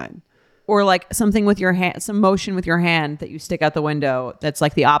taxi sign. Or like something with your hand, some motion with your hand that you stick out the window. That's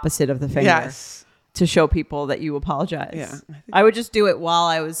like the opposite of the finger. Yes. To show people that you apologize. Yeah. I would just do it while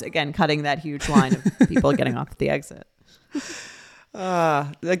I was, again, cutting that huge line of people getting off at the exit.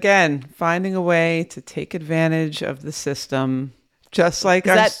 Again, finding a way to take advantage of the system, just like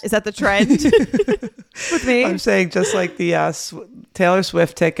is that the trend with me? I'm saying just like the Taylor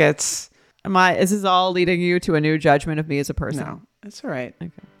Swift tickets. Is this all leading you to a new judgment of me as a person? No, it's all right.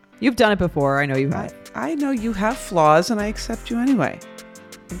 Okay. You've done it before. I know you have. I know you have flaws, and I accept you anyway.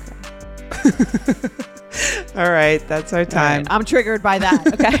 Okay. All right, that's our time. Right. I'm triggered by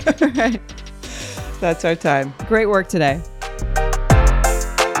that. Okay. All right. That's our time. Great work today.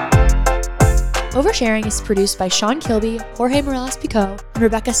 Oversharing is produced by Sean Kilby, Jorge Morales-Pico, and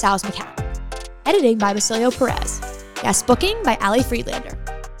Rebecca Stiles-McCann. Editing by Basilio Perez. Guest booking by Ali Friedlander.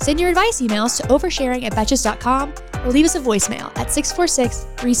 Send your advice emails to oversharing@betches.com or leave us a voicemail at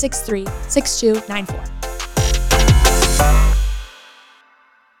 646-363-6294.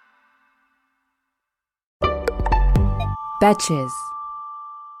 Betches.